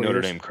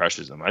 Notre Dame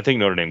crushes them. I think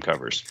Notre Dame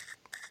covers.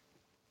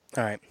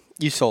 All right,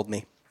 you sold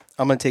me.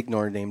 I'm going to take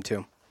Notre Dame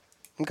too.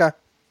 Okay,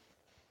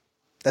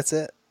 that's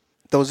it.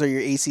 Those are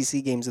your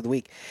ACC games of the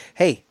week.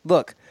 Hey,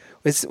 look,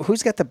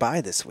 who's got the bye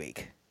this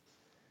week?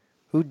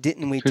 Who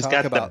didn't we talk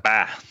about? Who's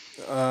got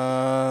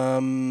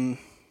the bye?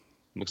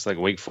 Looks like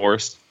Wake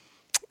Forest.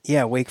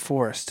 Yeah, Wake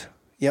Forest.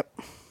 Yep.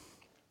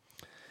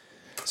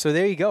 So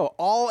there you go.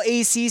 All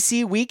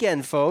ACC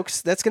weekend,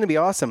 folks. That's going to be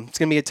awesome. It's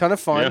going to be a ton of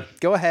fun. Yeah.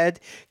 Go ahead.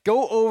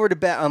 Go over to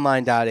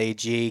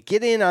betonline.ag.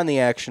 Get in on the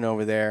action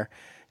over there.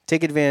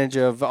 take advantage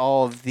of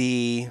all of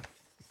the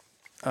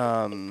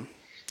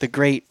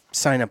great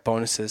sign-up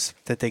bonuses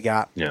that they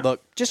got. Yeah.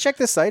 Look, just check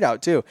the site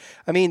out, too.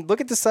 I mean, look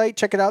at the site,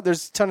 check it out.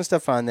 There's a ton of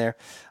stuff on there.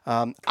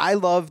 I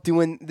love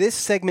doing this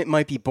segment.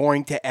 Might be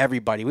boring to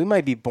everybody. We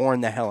might be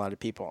boring the hell out of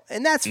people,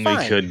 and that's fine.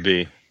 We could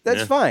be.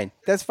 That's fine.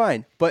 That's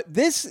fine. But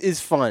this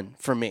is fun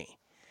for me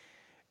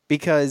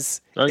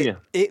because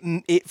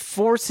it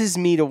forces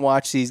me to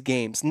watch these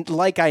games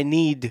like I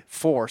need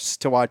force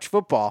to watch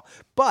football,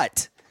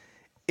 but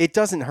it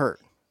doesn't hurt.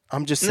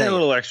 I'm just saying. A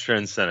little extra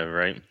incentive,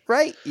 right?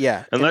 Right?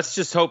 Yeah. And let's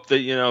just hope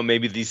that,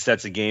 maybe these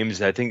sets of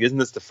games, I think, isn't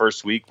this the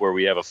first week where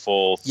we have a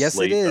full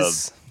slate it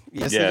is.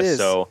 Yes, it is.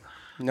 So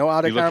no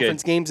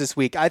out-of-conference games this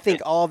week. I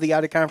think all the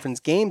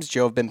out-of-conference games,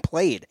 Joe, have been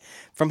played.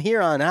 From here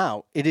on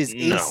out, it is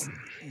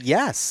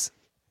yes.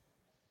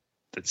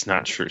 That's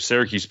not true.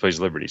 Syracuse plays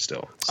Liberty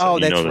still. So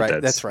that's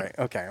right. That's right.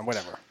 Okay,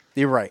 whatever.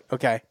 You're right.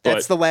 Okay.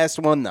 That's the last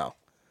one, though.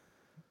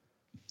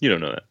 You don't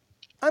know that.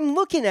 I'm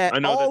looking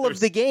at all of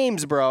the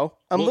games, bro.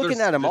 I'm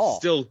looking at them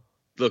all.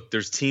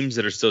 There's teams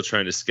that are still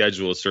trying to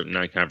schedule certain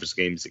non-conference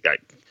games that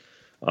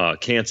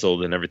got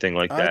canceled and everything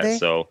like that. They?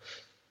 So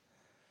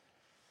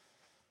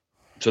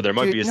there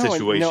might be a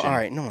situation. All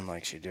right, no one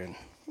likes you, dude.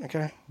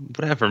 Okay.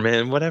 Whatever,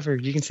 man. Whatever.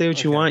 You can say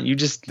what you want. You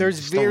just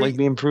don't like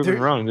being proven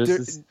wrong.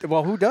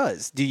 Well, who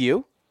does? Do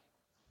you?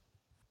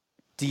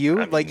 Do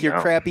you like your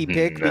crappy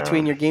pick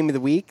between your game of the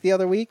week the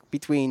other week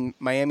between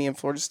Miami and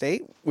Florida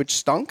State, which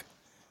stunk?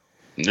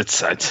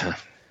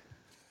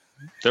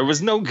 There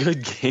was no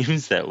good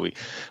games that week.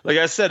 Like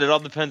I said, it all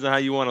depends on how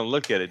you want to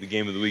look at it. The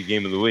game of the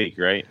week,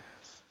 right?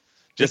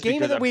 Just the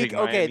game of the week.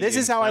 Okay, this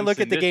is how I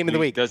look at the game of the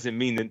week. Doesn't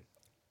mean that.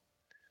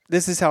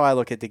 This is how I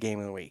look at the game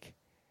of the week.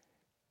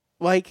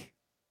 Like,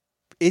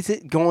 is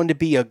it going to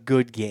be a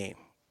good game?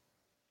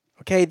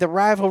 Okay, the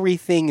rivalry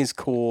thing is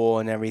cool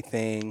and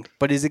everything,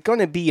 but is it going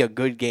to be a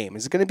good game?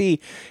 Is it going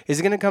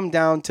to come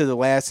down to the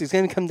last? It's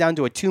going to come down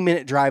to a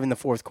 2-minute drive in the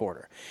fourth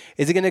quarter.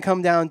 Is it going to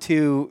come down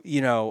to,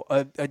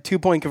 a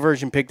 2-point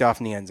conversion picked off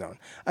in the end zone?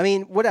 I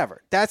mean,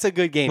 whatever. That's a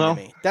good game to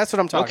me. That's what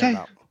I'm talking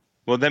about.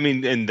 Well,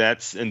 and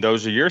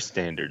those are your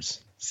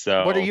standards.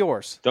 So what are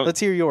yours? Let's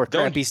hear your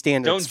crappy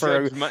standards.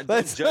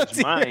 Don't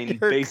judge mine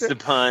based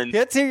upon.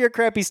 Let's hear your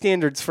crappy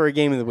standards for a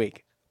game of the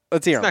week.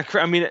 Let's hear them.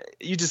 I mean,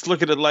 you just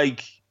look at it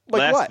like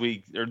last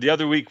week or the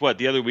other week.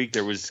 The other week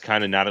there was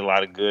kind of not a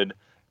lot of good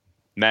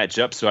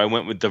matchups, so I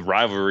went with the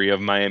rivalry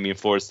of Miami and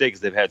Florida State because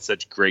they've had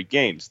such great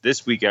games.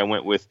 This week I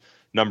went with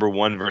number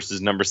 1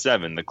 versus number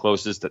 7, the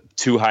closest,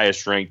 2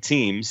 highest ranked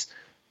teams.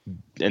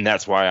 And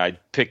that's why I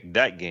picked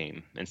that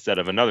game instead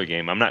of another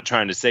game. I'm not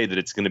trying to say that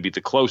it's going to be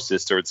the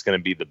closest or it's going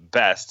to be the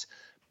best,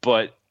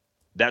 but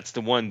that's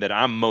the one that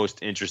I'm most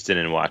interested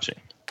in watching.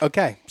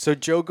 Okay, so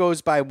Joe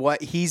goes by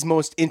what he's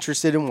most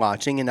interested in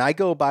watching, and I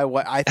go by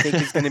what I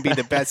think is going to be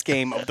the best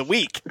game of the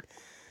week.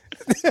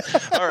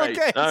 All right,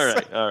 okay, all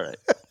right.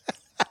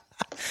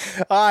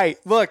 All right,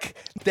 look,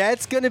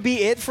 that's going to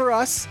be it for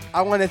us.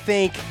 I want to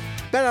thank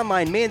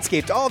BetOnline,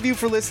 Manscaped, all of you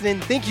for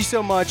listening. Thank you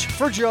so much.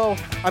 For Joe,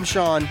 I'm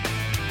Sean.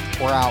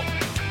 We're out.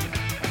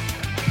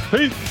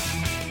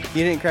 Peace.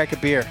 You didn't crack a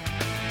beer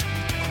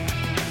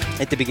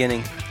at the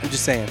beginning. I'm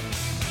just saying.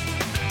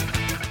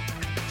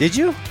 Did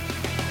you?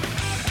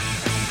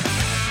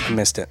 I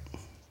missed it.